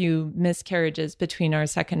through a few miscarriages between our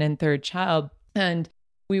second and third child, and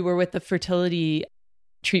we were with the fertility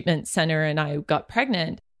treatment center and I got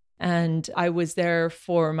pregnant. And I was there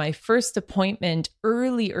for my first appointment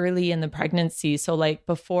early in the pregnancy. So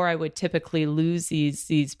before I would typically lose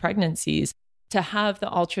these pregnancies, to have the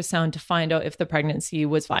ultrasound to find out if the pregnancy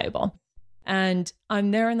was viable. And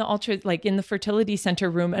I'm there in the in the fertility center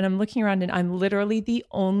room, and I'm looking around and I'm literally the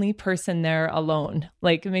only person there alone.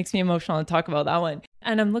 It makes me emotional to talk about that one.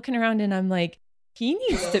 And I'm looking around and I'm he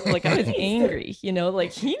needs to, I was angry, he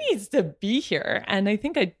needs to be here. And I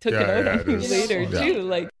think I took it out on you later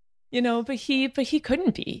too. But he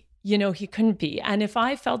couldn't be, he couldn't be. And if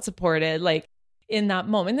I felt supported, in that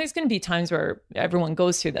moment, there's going to be times where everyone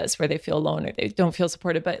goes through this, where they feel alone or they don't feel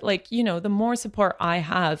supported. But the more support I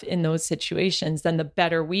have in those situations, then the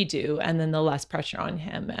better we do. And then the less pressure on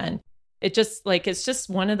him. And it just it's just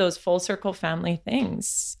one of those full circle family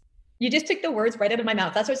things. You just took the words right out of my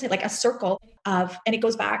mouth. That's what I said, a circle of, and it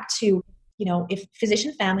goes back to, if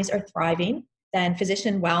physician families are thriving, then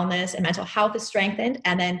physician wellness and mental health is strengthened.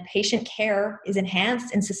 And then patient care is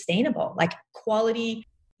enhanced and sustainable, quality,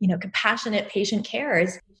 compassionate patient care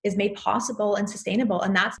is made possible and sustainable.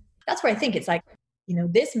 And that's where I think it's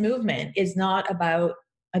this movement is not about,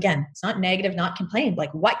 again, it's not negative, not complain.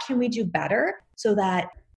 What can we do better so that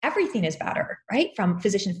everything is better, right? From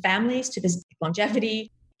physician families to longevity,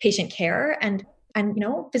 patient care, and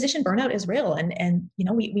physician burnout is real. And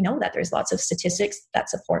we know that there's lots of statistics that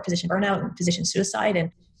support physician burnout and physician suicide,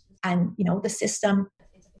 and the system,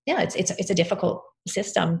 it's a difficult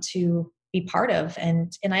system to be part of. And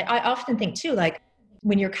I often think too,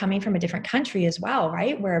 when you're coming from a different country as well,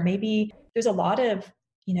 right? Where maybe there's a lot of,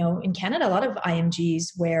 in Canada, a lot of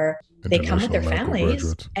IMGs where they come with their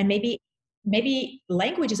families and maybe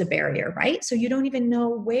language is a barrier, right? So you don't even know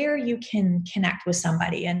where you can connect with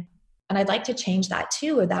somebody. And I'd like to change that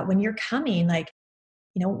too, or that when you're coming,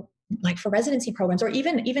 for residency programs, or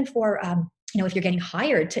even for, if you're getting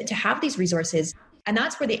hired to have these resources. And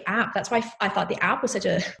that's where that's why I thought the app was such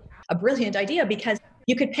a brilliant idea, because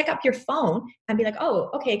you could pick up your phone and be oh,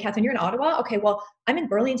 okay, Catherine, you're in Ottawa. Okay, well, I'm in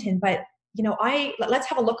Burlington, but let's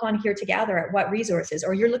have a look on here together at what resources,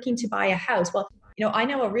 or you're looking to buy a house. Well, I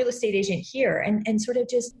know a real estate agent here, and sort of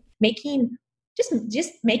just making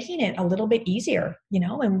it a little bit easier,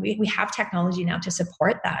 and we have technology now to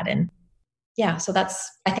support that. And yeah, so I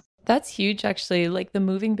think That's huge, actually. Like the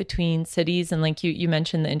moving between cities, and like you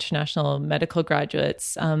mentioned the international medical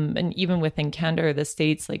graduates, and even within Canada or the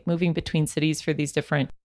States, like moving between cities for these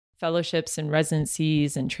different fellowships and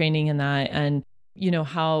residencies and training in that. And,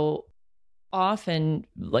 how often,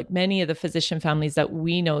 like many of the physician families that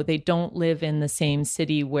we know, they don't live in the same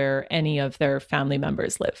city where any of their family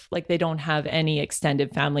members live. Like they don't have any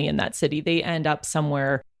extended family in that city. They end up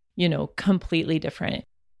somewhere, completely different.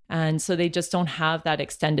 And so they just don't have that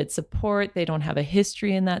extended support. They don't have a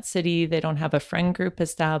history in that city. They don't have a friend group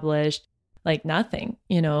established, like nothing,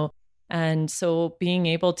 And so being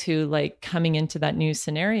able to like coming into that new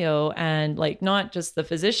scenario and like not just the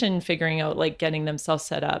physician figuring out like getting themselves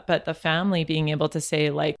set up, but the family being able to say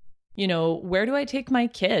like, where do I take my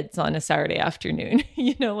kids on a Saturday afternoon?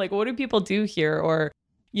 Like what do people do here? Or,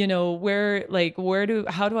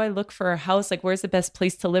 how do I look for a house? Like, where's the best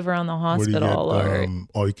place to live around the hospital? Where do you get,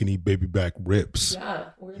 all you can eat baby back ribs. Yeah.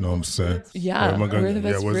 You know what I'm saying? Yeah. Where are the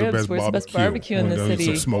best ribs? Where's the best barbecue in the city?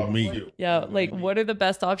 Some smoked meat. Yeah. Like, what are the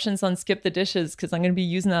best options on Skip the Dishes? Because I'm going to be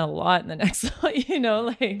using that a lot in the next,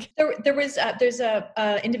 There's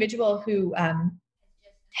a individual who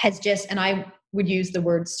has just, and I would use the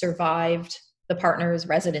word survived the partner's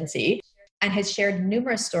residency, and has shared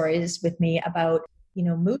numerous stories with me about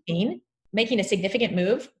moving, making a significant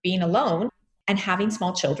move, being alone and having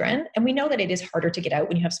small children. And we know that it is harder to get out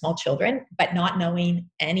when you have small children, but not knowing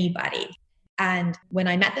anybody. And when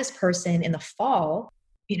I met this person in the fall,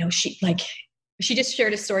 she just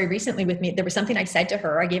shared a story recently with me. There was something I said to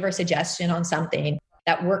her. I gave her a suggestion on something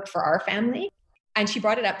that worked for our family. And she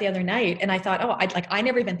brought it up the other night. And I thought, I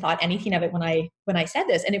never even thought anything of it when I said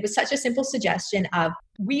this. And it was such a simple suggestion of,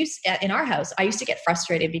 in our house, I used to get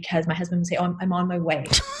frustrated because my husband would say, oh, I'm on my way.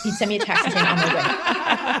 He'd send me a text saying, I'm on my way.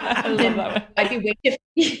 I love that. I'd be waiting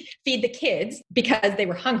to feed the kids because they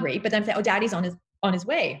were hungry, but then I'd say, oh, daddy's on his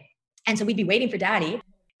way. And so we'd be waiting for daddy.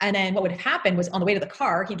 And then what would have happened was on the way to the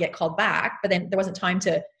car, he'd get called back, but then there wasn't time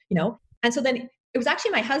to, and so then it was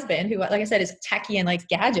actually my husband who, like I said, is techie and likes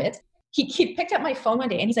gadgets. He picked up my phone one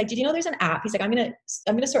day and he's like, did you know there's an app? He's like, I'm going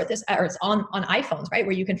to sort this out. Or it's on iPhones, right?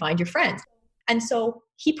 Where you can find your friends. And so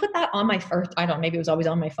he put that on my first, I don't know, maybe it was always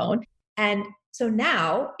on my phone. And so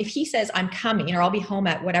now if he says I'm coming or I'll be home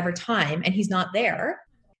at whatever time and he's not there,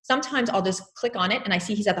 sometimes I'll just click on it and I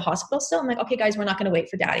see he's at the hospital still. I'm like, okay, guys, we're not going to wait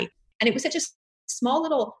for daddy. And it was such a small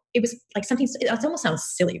little, it was like something, it almost sounds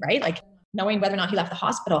silly, right? Like knowing whether or not he left the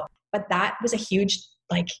hospital, but that was a huge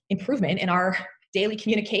like improvement in our daily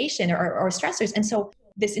communication or stressors. And so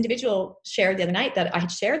this individual shared the other night that I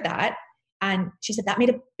had shared that. And she said that made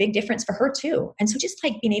a big difference for her too. And so just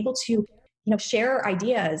like being able to, share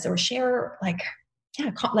ideas or share like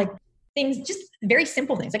things, just very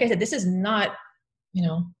simple things. Like I said, this is not,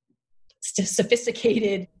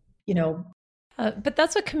 sophisticated, but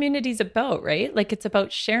that's what community is about, right? Like it's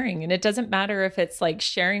about sharing, and it doesn't matter if it's like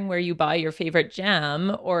sharing where you buy your favorite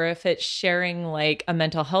jam or if it's sharing like a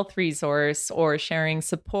mental health resource or sharing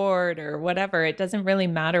support or whatever. It doesn't really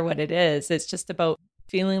matter what it is. It's just about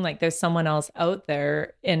feeling like there's someone else out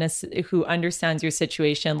there who understands your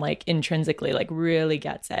situation, like intrinsically, like really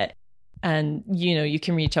gets it. And, you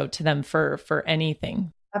can reach out to them for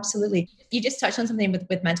anything. Absolutely. You just touched on something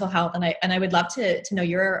with mental health. And I would love to know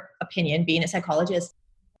your opinion, being a psychologist.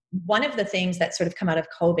 One of the things that sort of come out of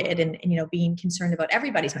COVID and being concerned about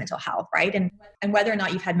everybody's mental health, right? And whether or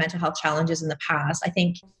not you've had mental health challenges in the past, I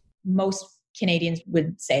think most Canadians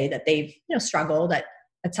would say that they've, struggled at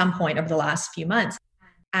some point over the last few months.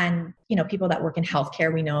 And, people that work in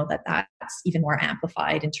healthcare, we know that that's even more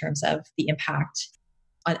amplified in terms of the impact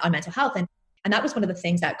on mental health. And that was one of the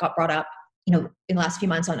things that got brought up in the last few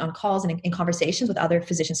months on calls and in conversations with other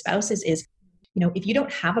physician spouses is, if you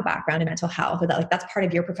don't have a background in mental health or that that's part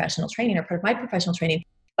of your professional training or part of my professional training,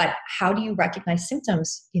 but how do you recognize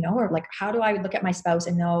symptoms, or like, how do I look at my spouse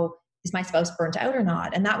and know, is my spouse burnt out or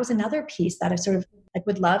not? And that was another piece that I sort of like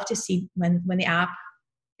would love to see when the app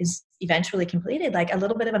is eventually completed, like a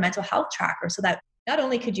little bit of a mental health tracker so that not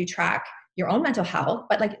only could you track your own mental health,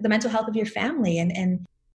 but like the mental health of your family and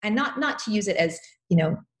not to use it as,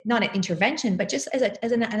 not an intervention, but just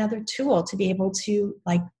as another tool to be able to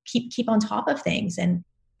like keep on top of things. And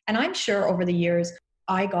I'm sure over the years,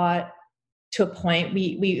 I got to a point,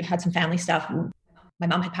 we had some family stuff. My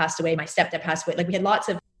mom had passed away. My stepdad passed away. Like we had lots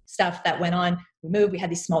of stuff that went on. We moved, we had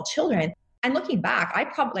these small children. And looking back,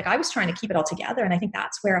 I was trying to keep it all together. And I think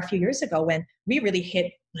that's where a few years ago when we really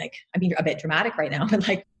hit a bit dramatic right now, but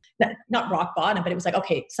like not rock bottom, but it was like,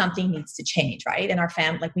 okay, something needs to change, right? And our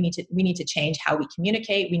family, like we need to change how we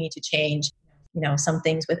communicate. We need to change, some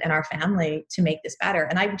things within our family to make this better.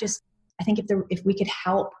 And I think if we could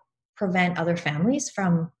help prevent other families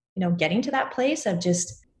from getting to that place of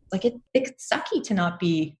just like it's sucky to not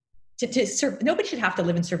be nobody should have to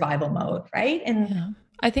live in survival mode, right? And yeah.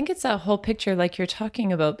 I think it's that whole picture like you're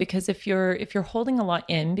talking about, because if you're holding a lot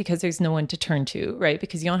in because there's no one to turn to, right?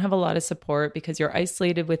 Because you don't have a lot of support, because you're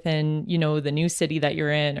isolated within, the new city that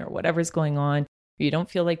you're in or whatever's going on, or you don't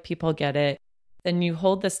feel like people get it, then you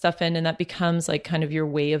hold this stuff in and that becomes like kind of your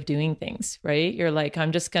way of doing things, right? You're like,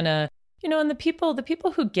 I'm just gonna, and the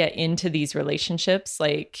people who get into these relationships,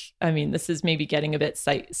 like, I mean, this is maybe getting a bit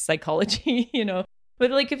psychology, but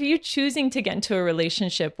like if you're choosing to get into a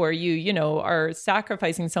relationship where you are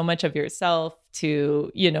sacrificing so much of yourself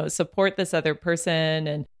to, support this other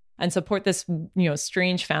person and support this,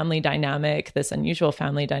 strange family dynamic, this unusual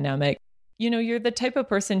family dynamic, you're the type of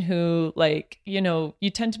person who like, you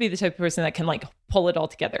tend to be the type of person that can like pull it all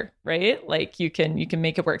together, right? Like you can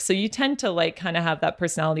make it work. So you tend to like kind of have that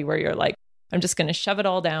personality where you're like, I'm just going to shove it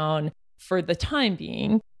all down for the time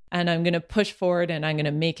being. And I'm going to push forward and I'm going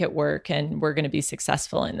to make it work and we're going to be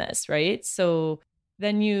successful in this, right? So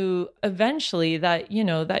then you eventually that's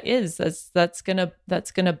going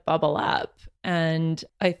to bubble up. And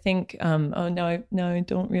I think, now I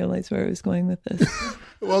don't realize where I was going with this.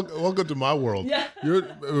 Welcome to my world. Yeah.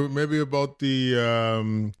 You're maybe about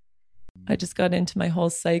the... I just got into my whole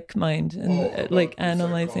psych mind and like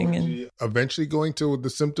analyzing and eventually going to the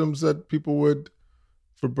symptoms that people would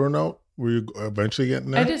for burnout. Were you eventually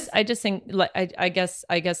getting there? I just think like I guess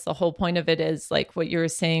the whole point of it is like what you were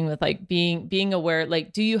saying with like being aware,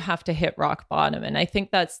 like, do you have to hit rock bottom? And I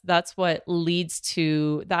think that's what leads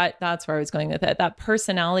to that. That's where I was going with it. That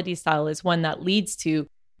personality style is one that leads to,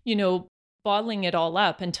 bottling it all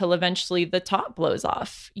up until eventually the top blows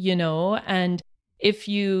off, and if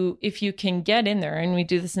you can get in there, and we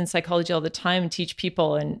do this in psychology all the time, teach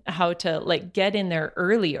people and how to like get in there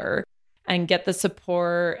earlier and get the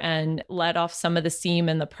support and let off some of the steam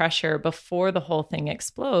and the pressure before the whole thing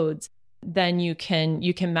explodes, then you can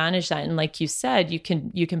manage that. And like you said, you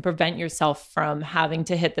can prevent yourself from having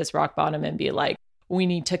to hit this rock bottom and be like, we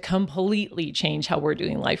need to completely change how we're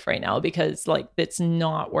doing life right now because like it's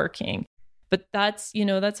not working. But that's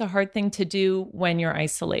a hard thing to do when you're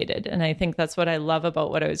isolated. And I think that's what I love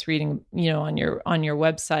about what I was reading, on your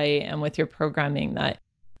website and with your programming, that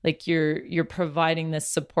like you're providing this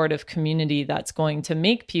supportive community that's going to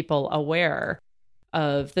make people aware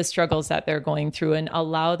of the struggles that they're going through and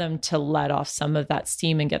allow them to let off some of that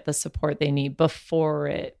steam and get the support they need before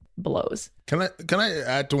it blows. Can I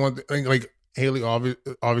add to one thing? Like Haley,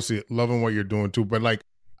 obviously loving what you're doing too, but like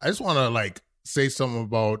I just want to like say something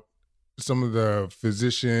about some of the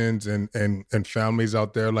physicians and families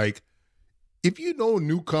out there. Like if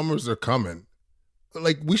newcomers are coming,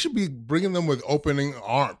 like we should be bringing them with open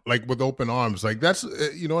arms. Like that's,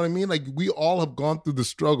 you know what I mean? Like we all have gone through the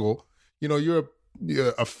struggle. You're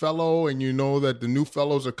a fellow and you know that the new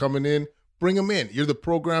fellows are coming in, bring them in. You're the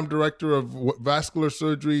program director of vascular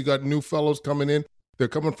surgery. You got new fellows coming in. They're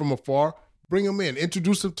coming from afar. Bring them in,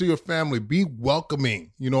 introduce them to your family, be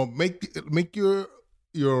welcoming, make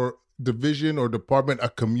your division or department a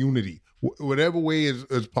community, whatever way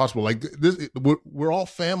is possible. Like this, we're all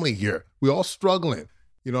family here. We're all struggling.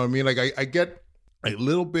 You know what I mean? Like I get a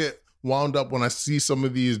little bit wound up when I see some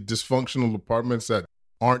of these dysfunctional departments that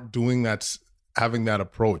aren't doing that, having that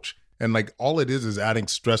approach. And like all it is adding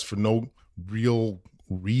stress for no real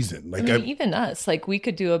reason. Like even us, like we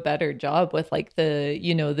could do a better job with like the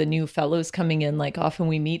new fellows coming in. Like often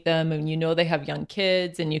we meet them and they have young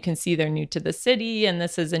kids and you can see they're new to the city and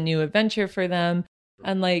this is a new adventure for them.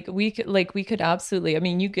 And like we could absolutely,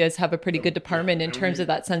 you guys have a pretty good department in terms of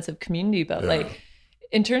that sense of community, but like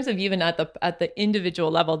in terms of even at the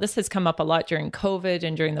individual level, this has come up a lot during COVID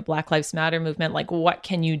and during the Black Lives Matter movement. Like what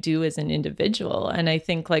can you do as an individual? And I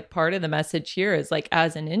think like part of the message here is like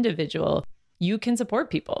as an individual, you can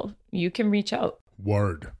support people. You can reach out.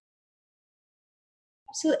 Word.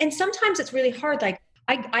 So, and sometimes it's really hard. Like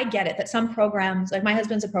I get it that some programs, like my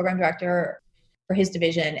husband's a program director for his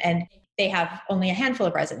division and they have only a handful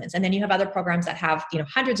of residents. And then you have other programs that have,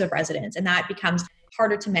 hundreds of residents, and that becomes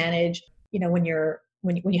harder to manage, when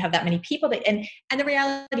you have that many people. And the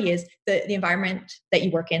reality is the environment that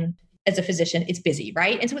you work in as a physician, it's busy,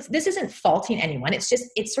 right? And so this isn't faulting anyone. It's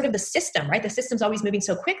sort of the system, right? The system's always moving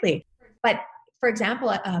so quickly. But for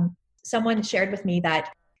example, someone shared with me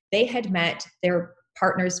that they had met their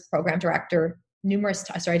partner's program director numerous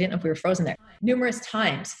times. Sorry, I didn't know if we were frozen there. Numerous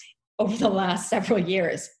times over the last several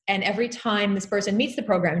years. And every time this person meets the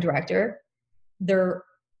program director, the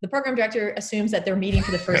program director assumes that they're meeting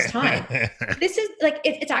for the first time. This is like,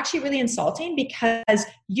 it's actually really insulting because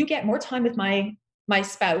you get more time with my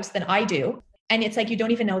spouse than I do. And it's like, you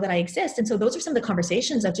don't even know that I exist. And so those are some of the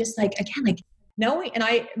conversations of just like, again, like knowing, and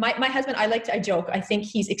my husband, I joke, I think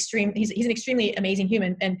he's an extremely amazing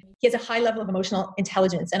human, and he has a high level of emotional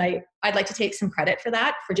intelligence. And I'd like to take some credit for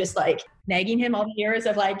that, for just like nagging him all the years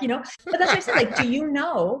of like, but that's what I said, like, do you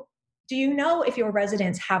know if your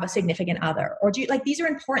residents have a significant other, or do you, like, these are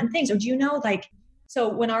important things, or do you know, like, so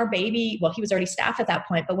when our baby, well, he was already staff at that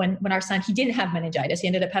point, but when our son, he didn't have meningitis, he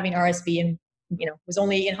ended up having RSV and, was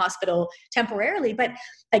only in hospital temporarily. But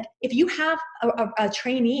like, if you have a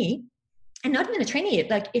trainee, and not even a trainee,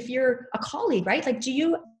 like if you're a colleague, right? Like, do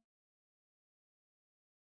you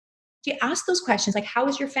ask those questions? Like, how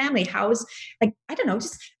is your family? How's, like, I don't know,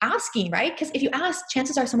 just asking, right? Because if you ask,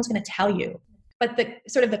 chances are someone's going to tell you. But the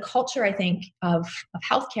sort of the culture, I think, of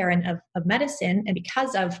healthcare and of medicine, and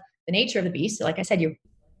because of the nature of the beast, so like I said, you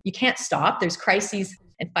can't stop. There's crises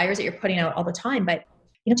and fires that you're putting out all the time. But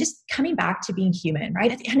just coming back to being human,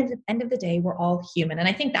 right? At the end of the day, we're all human, and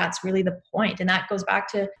I think that's really the point. And that goes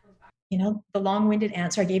back to the long-winded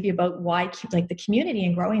answer I gave you about why, like, the community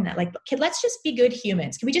and growing that. Like, let's just be good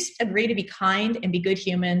humans. Can we just agree to be kind and be good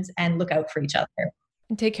humans and look out for each other?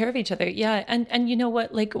 And take care of each other. Yeah. And you know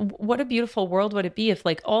what, like, what a beautiful world would it be if,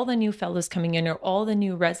 like, all the new fellows coming in or all the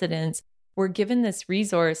new residents were given this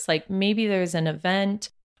resource, like maybe there's an event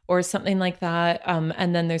or something like that.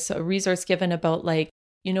 And then there's a resource given about, like,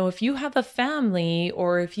 if you have a family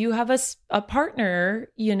or if you have a partner,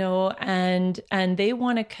 and they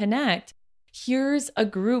want to connect, here's a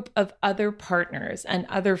group of other partners and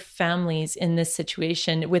other families in this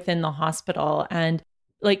situation within the hospital. And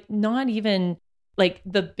like, not even like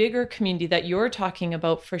the bigger community that you're talking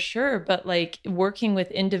about for sure, but like working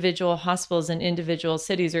with individual hospitals in individual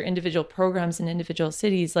cities or individual programs in individual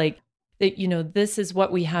cities, like that, this is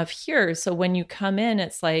what we have here. So when you come in,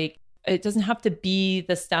 it's like, it doesn't have to be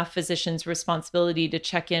the staff physician's responsibility to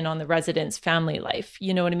check in on the resident's family life.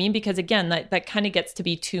 You know what I mean? Because again, that kind of gets to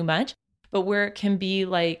be too much. But where it can be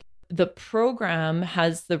like the program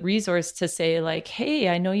has the resource to say like, hey,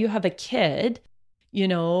 I know you have a kid,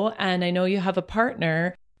 and I know you have a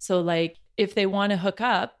partner. So like, if they want to hook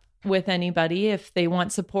up with anybody, if they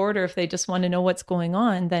want support, or if they just want to know what's going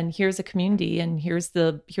on, then here's a community, and here's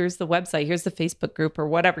the website, here's the Facebook group or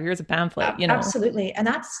whatever, here's a pamphlet, Absolutely. And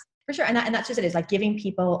that's for sure. And that's just, it is like giving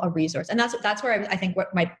people a resource. And that's where I think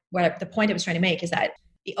what the point I was trying to make is that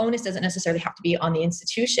the onus doesn't necessarily have to be on the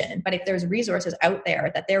institution, but if there's resources out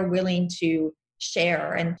there that they're willing to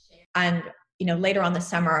share, and later on this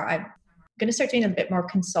summer, I'm going to start doing a bit more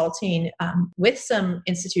consulting with some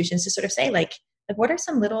institutions to sort of say like what are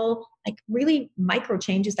some little, like, really micro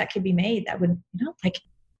changes that could be made that would, like,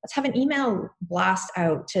 let's have an email blast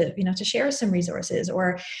out to share some resources,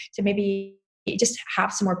 or to maybe just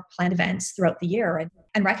have some more planned events throughout the year.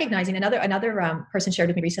 And recognizing another person shared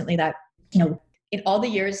with me recently that, in all the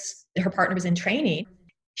years her partner was in training,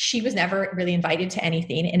 she was never really invited to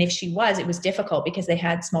anything. And if she was, it was difficult because they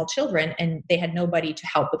had small children and they had nobody to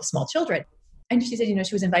help with the small children. And she said,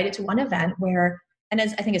 she was invited to one event where, and I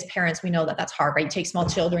think as parents, we know that that's hard, right? You take small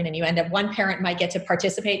children and you end up, one parent might get to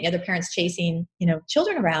participate and the other parent's chasing,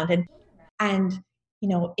 children around. And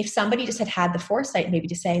if somebody just had the foresight maybe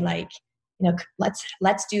to say like,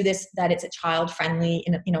 let's do this, that it's a child friendly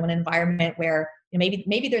in an environment where maybe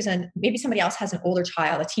somebody else has an older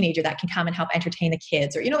child, a teenager that can come and help entertain the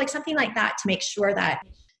kids, or like something like that, to make sure that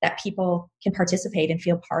people can participate and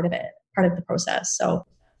feel part of the process. So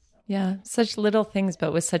yeah, such little things,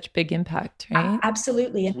 but with such big impact, right?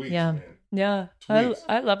 Absolutely. Sweet, yeah. Man. Yeah.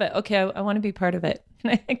 I love it. Okay. I want to be part of it.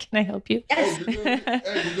 Can I help you? Yes. You're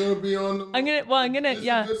going to be on the... I'm going to,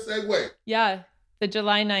 yeah. This is a good segue. Yeah. The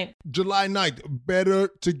July 9th. July 9th, Better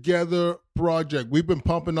Together Project. We've been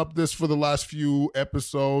pumping up this for the last few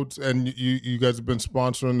episodes, and you guys have been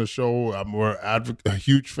sponsoring the show. We're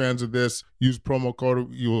huge fans of this. Use promo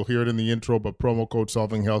code, you'll hear it in the intro, but promo code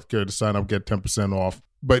Solving Healthcare to sign up, get 10% off.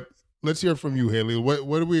 But let's hear from you, Haley.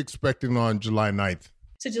 What are we expecting on July 9th?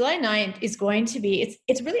 So July 9th is going to be,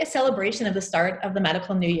 it's really a celebration of the start of the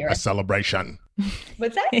medical new year. A celebration.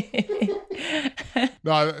 What's that?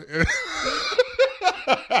 No,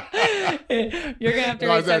 you're gonna have to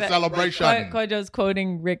reset that. Celebration. Kojo's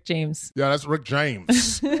quoting Rick James. Yeah, that's Rick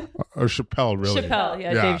James. Or Chappelle, really. Chappelle,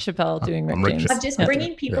 yeah, Dave Chappelle doing Rick James. Of just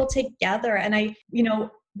bringing people together. And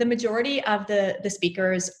the majority of the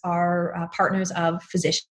speakers are partners of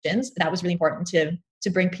physicians. That was really important to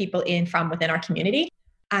bring people in from within our community.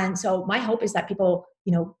 And so my hope is that people,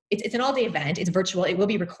 it's an all-day event. It's virtual. It will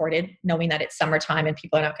be recorded, knowing that it's summertime and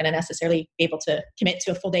people are not going to necessarily be able to commit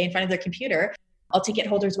to a full day in front of their computer. All ticket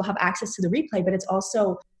holders will have access to the replay, but it's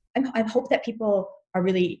also, I hope that people are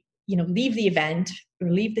really, leave the event or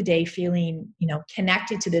leave the day feeling,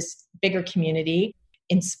 connected to this bigger community,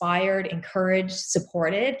 inspired, encouraged,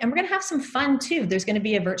 supported. And we're going to have some fun too. There's going to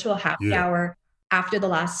be a virtual happy hour after the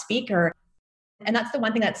last speaker. And that's the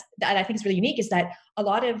one thing that I think is really unique, is that a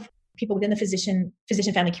lot of people within the physician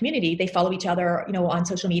family community, they follow each other, on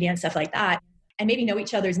social media and stuff like that, and maybe know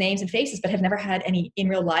each other's names and faces, but have never had any in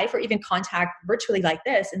real life or even contact virtually like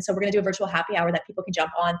this. And so we're going to do a virtual happy hour that people can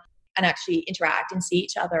jump on and actually interact and see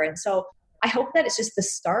each other. And so I hope that it's just the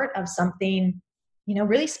start of something,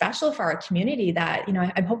 really special for our community, that,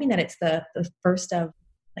 I'm hoping that it's the first of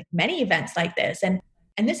like many events like this. And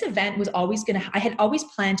this event was always I had always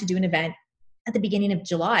planned to do an event at the beginning of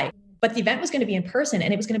July, but the event was going to be in person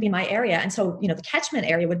and it was going to be in my area. And so, the catchment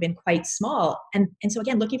area would have been quite small. And so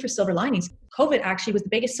again, looking for silver linings, COVID actually was the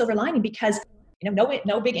biggest silver lining, because,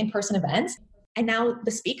 no big in-person events. And now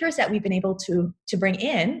the speakers that we've been able to bring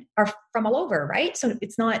in are from all over, right? So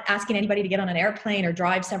it's not asking anybody to get on an airplane or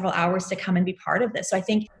drive several hours to come and be part of this. So I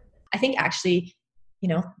think actually,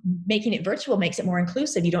 making it virtual makes it more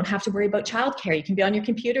inclusive. You don't have to worry about childcare. You can be on your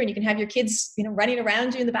computer and you can have your kids, running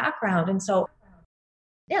around you in the background. And so,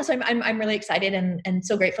 so I'm really excited and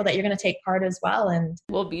so grateful that you're going to take part as well. And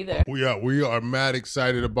we'll be there. Yeah, we are mad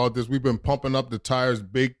excited about this. We've been pumping up the tires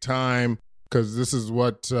big time, because this is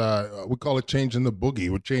what we call it, changing the boogie.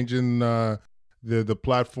 We're changing the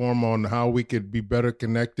platform on how we could be better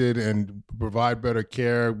connected and provide better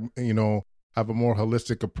care, have a more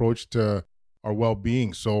holistic approach to our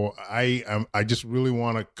well-being. So I just really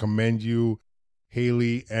want to commend you,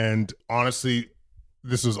 Haley, and honestly,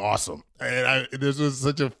 this was awesome. And this was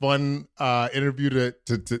such a fun interview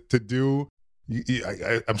to do.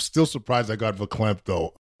 I'm still surprised I got verklempt,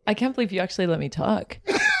 though. I can't believe you actually let me talk.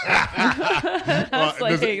 That's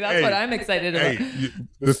what I'm excited about.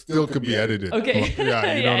 This still could be edited. Okay.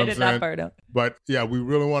 Yeah, you know what I'm edit saying? that part out. But yeah, we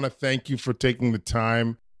really want to thank you for taking the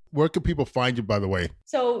time. Where can people find you, by the way?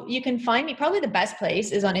 So you can find me, probably the best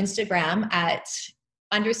place is on Instagram at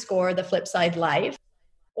 _theflipsidelife,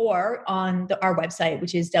 or on our website,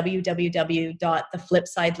 which is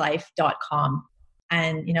www.theflipsidelife.com.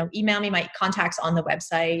 And, email me, my contacts on the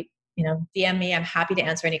website, DM me. I'm happy to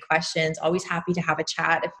answer any questions. Always happy to have a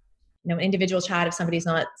chat, if, an individual chat, if somebody's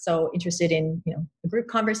not so interested in, a group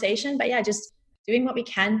conversation. But yeah, just doing what we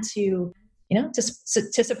can to,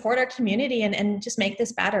 to support our community and just make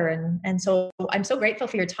this better. And so I'm so grateful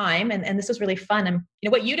for your time. And this was really fun.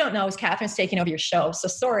 What you don't know is Catherine's taking over your show. So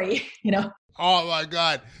sorry, Oh my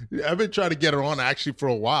God. I've been trying to get her on actually for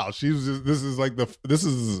a while.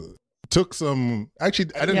 Took some, actually,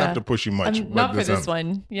 I didn't have to push you much. Not for this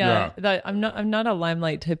one. Yeah. I'm not a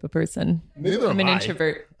limelight type of person. Neither I'm am an I.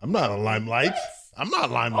 introvert. I'm not a limelight. I'm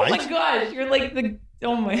not limelight. Oh my gosh. You're like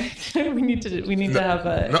oh my, we need to have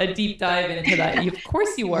a deep dive into that. Of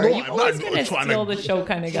course you are. You've always been a steal the show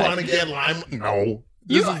kind of guy. Trying to get limelight. No.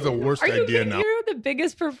 This is the worst idea now. You're the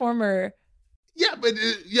biggest performer. Yeah, but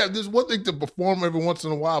there's one thing to perform every once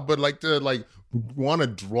in a while, but to want to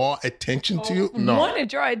draw attention to you? No. Want to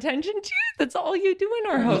draw attention to you? That's all you do in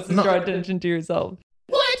our house is draw attention to yourself.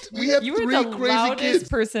 What? We have you three are the crazy loudest kids.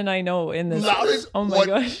 person I know in this. Loudest? Oh my what?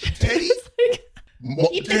 gosh. Teddy?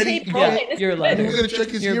 Teddy? You're louder. We're going to check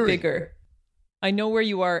his You're hearing. bigger. I know where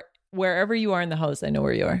you are. Wherever you are in the house, I know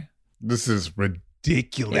where you are. This is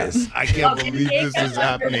ridiculous. I can't believe this is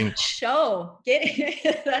happening. Show.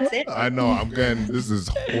 That's it. I know. This is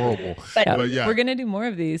horrible. But yeah. We're going to do more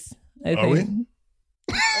of these, I Are think.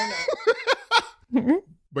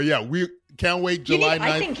 But yeah, we can't wait July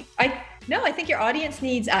 9th. I think your audience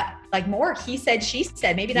needs more he said, she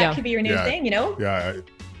said. Maybe that could be your new thing, Yeah.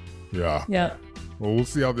 Yeah. Well, we'll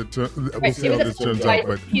see how this turns out.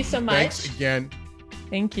 But thank you so much. Thanks again.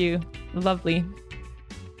 Thank you. Lovely.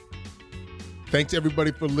 Thanks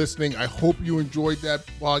everybody for listening. I hope you enjoyed that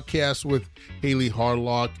podcast with Haley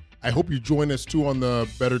Harlock. I hope you join us too on the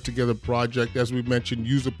Better Together project. As we mentioned,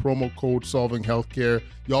 use the promo code Solving Healthcare.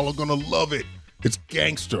 Y'all are gonna love it. It's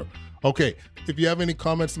gangster. Okay, if you have any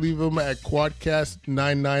comments, leave them at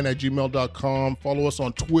quadcast99@gmail.com. Follow us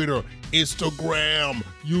on Twitter, Instagram,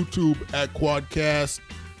 YouTube at Quadcast.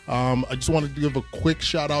 I just wanted to give a quick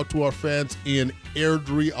shout out to our fans in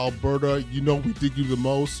Airdrie, Alberta. You know we dig you the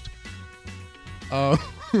most.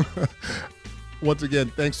 Once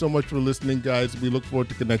again, thanks so much for listening, guys. We look forward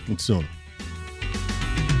to connecting soon.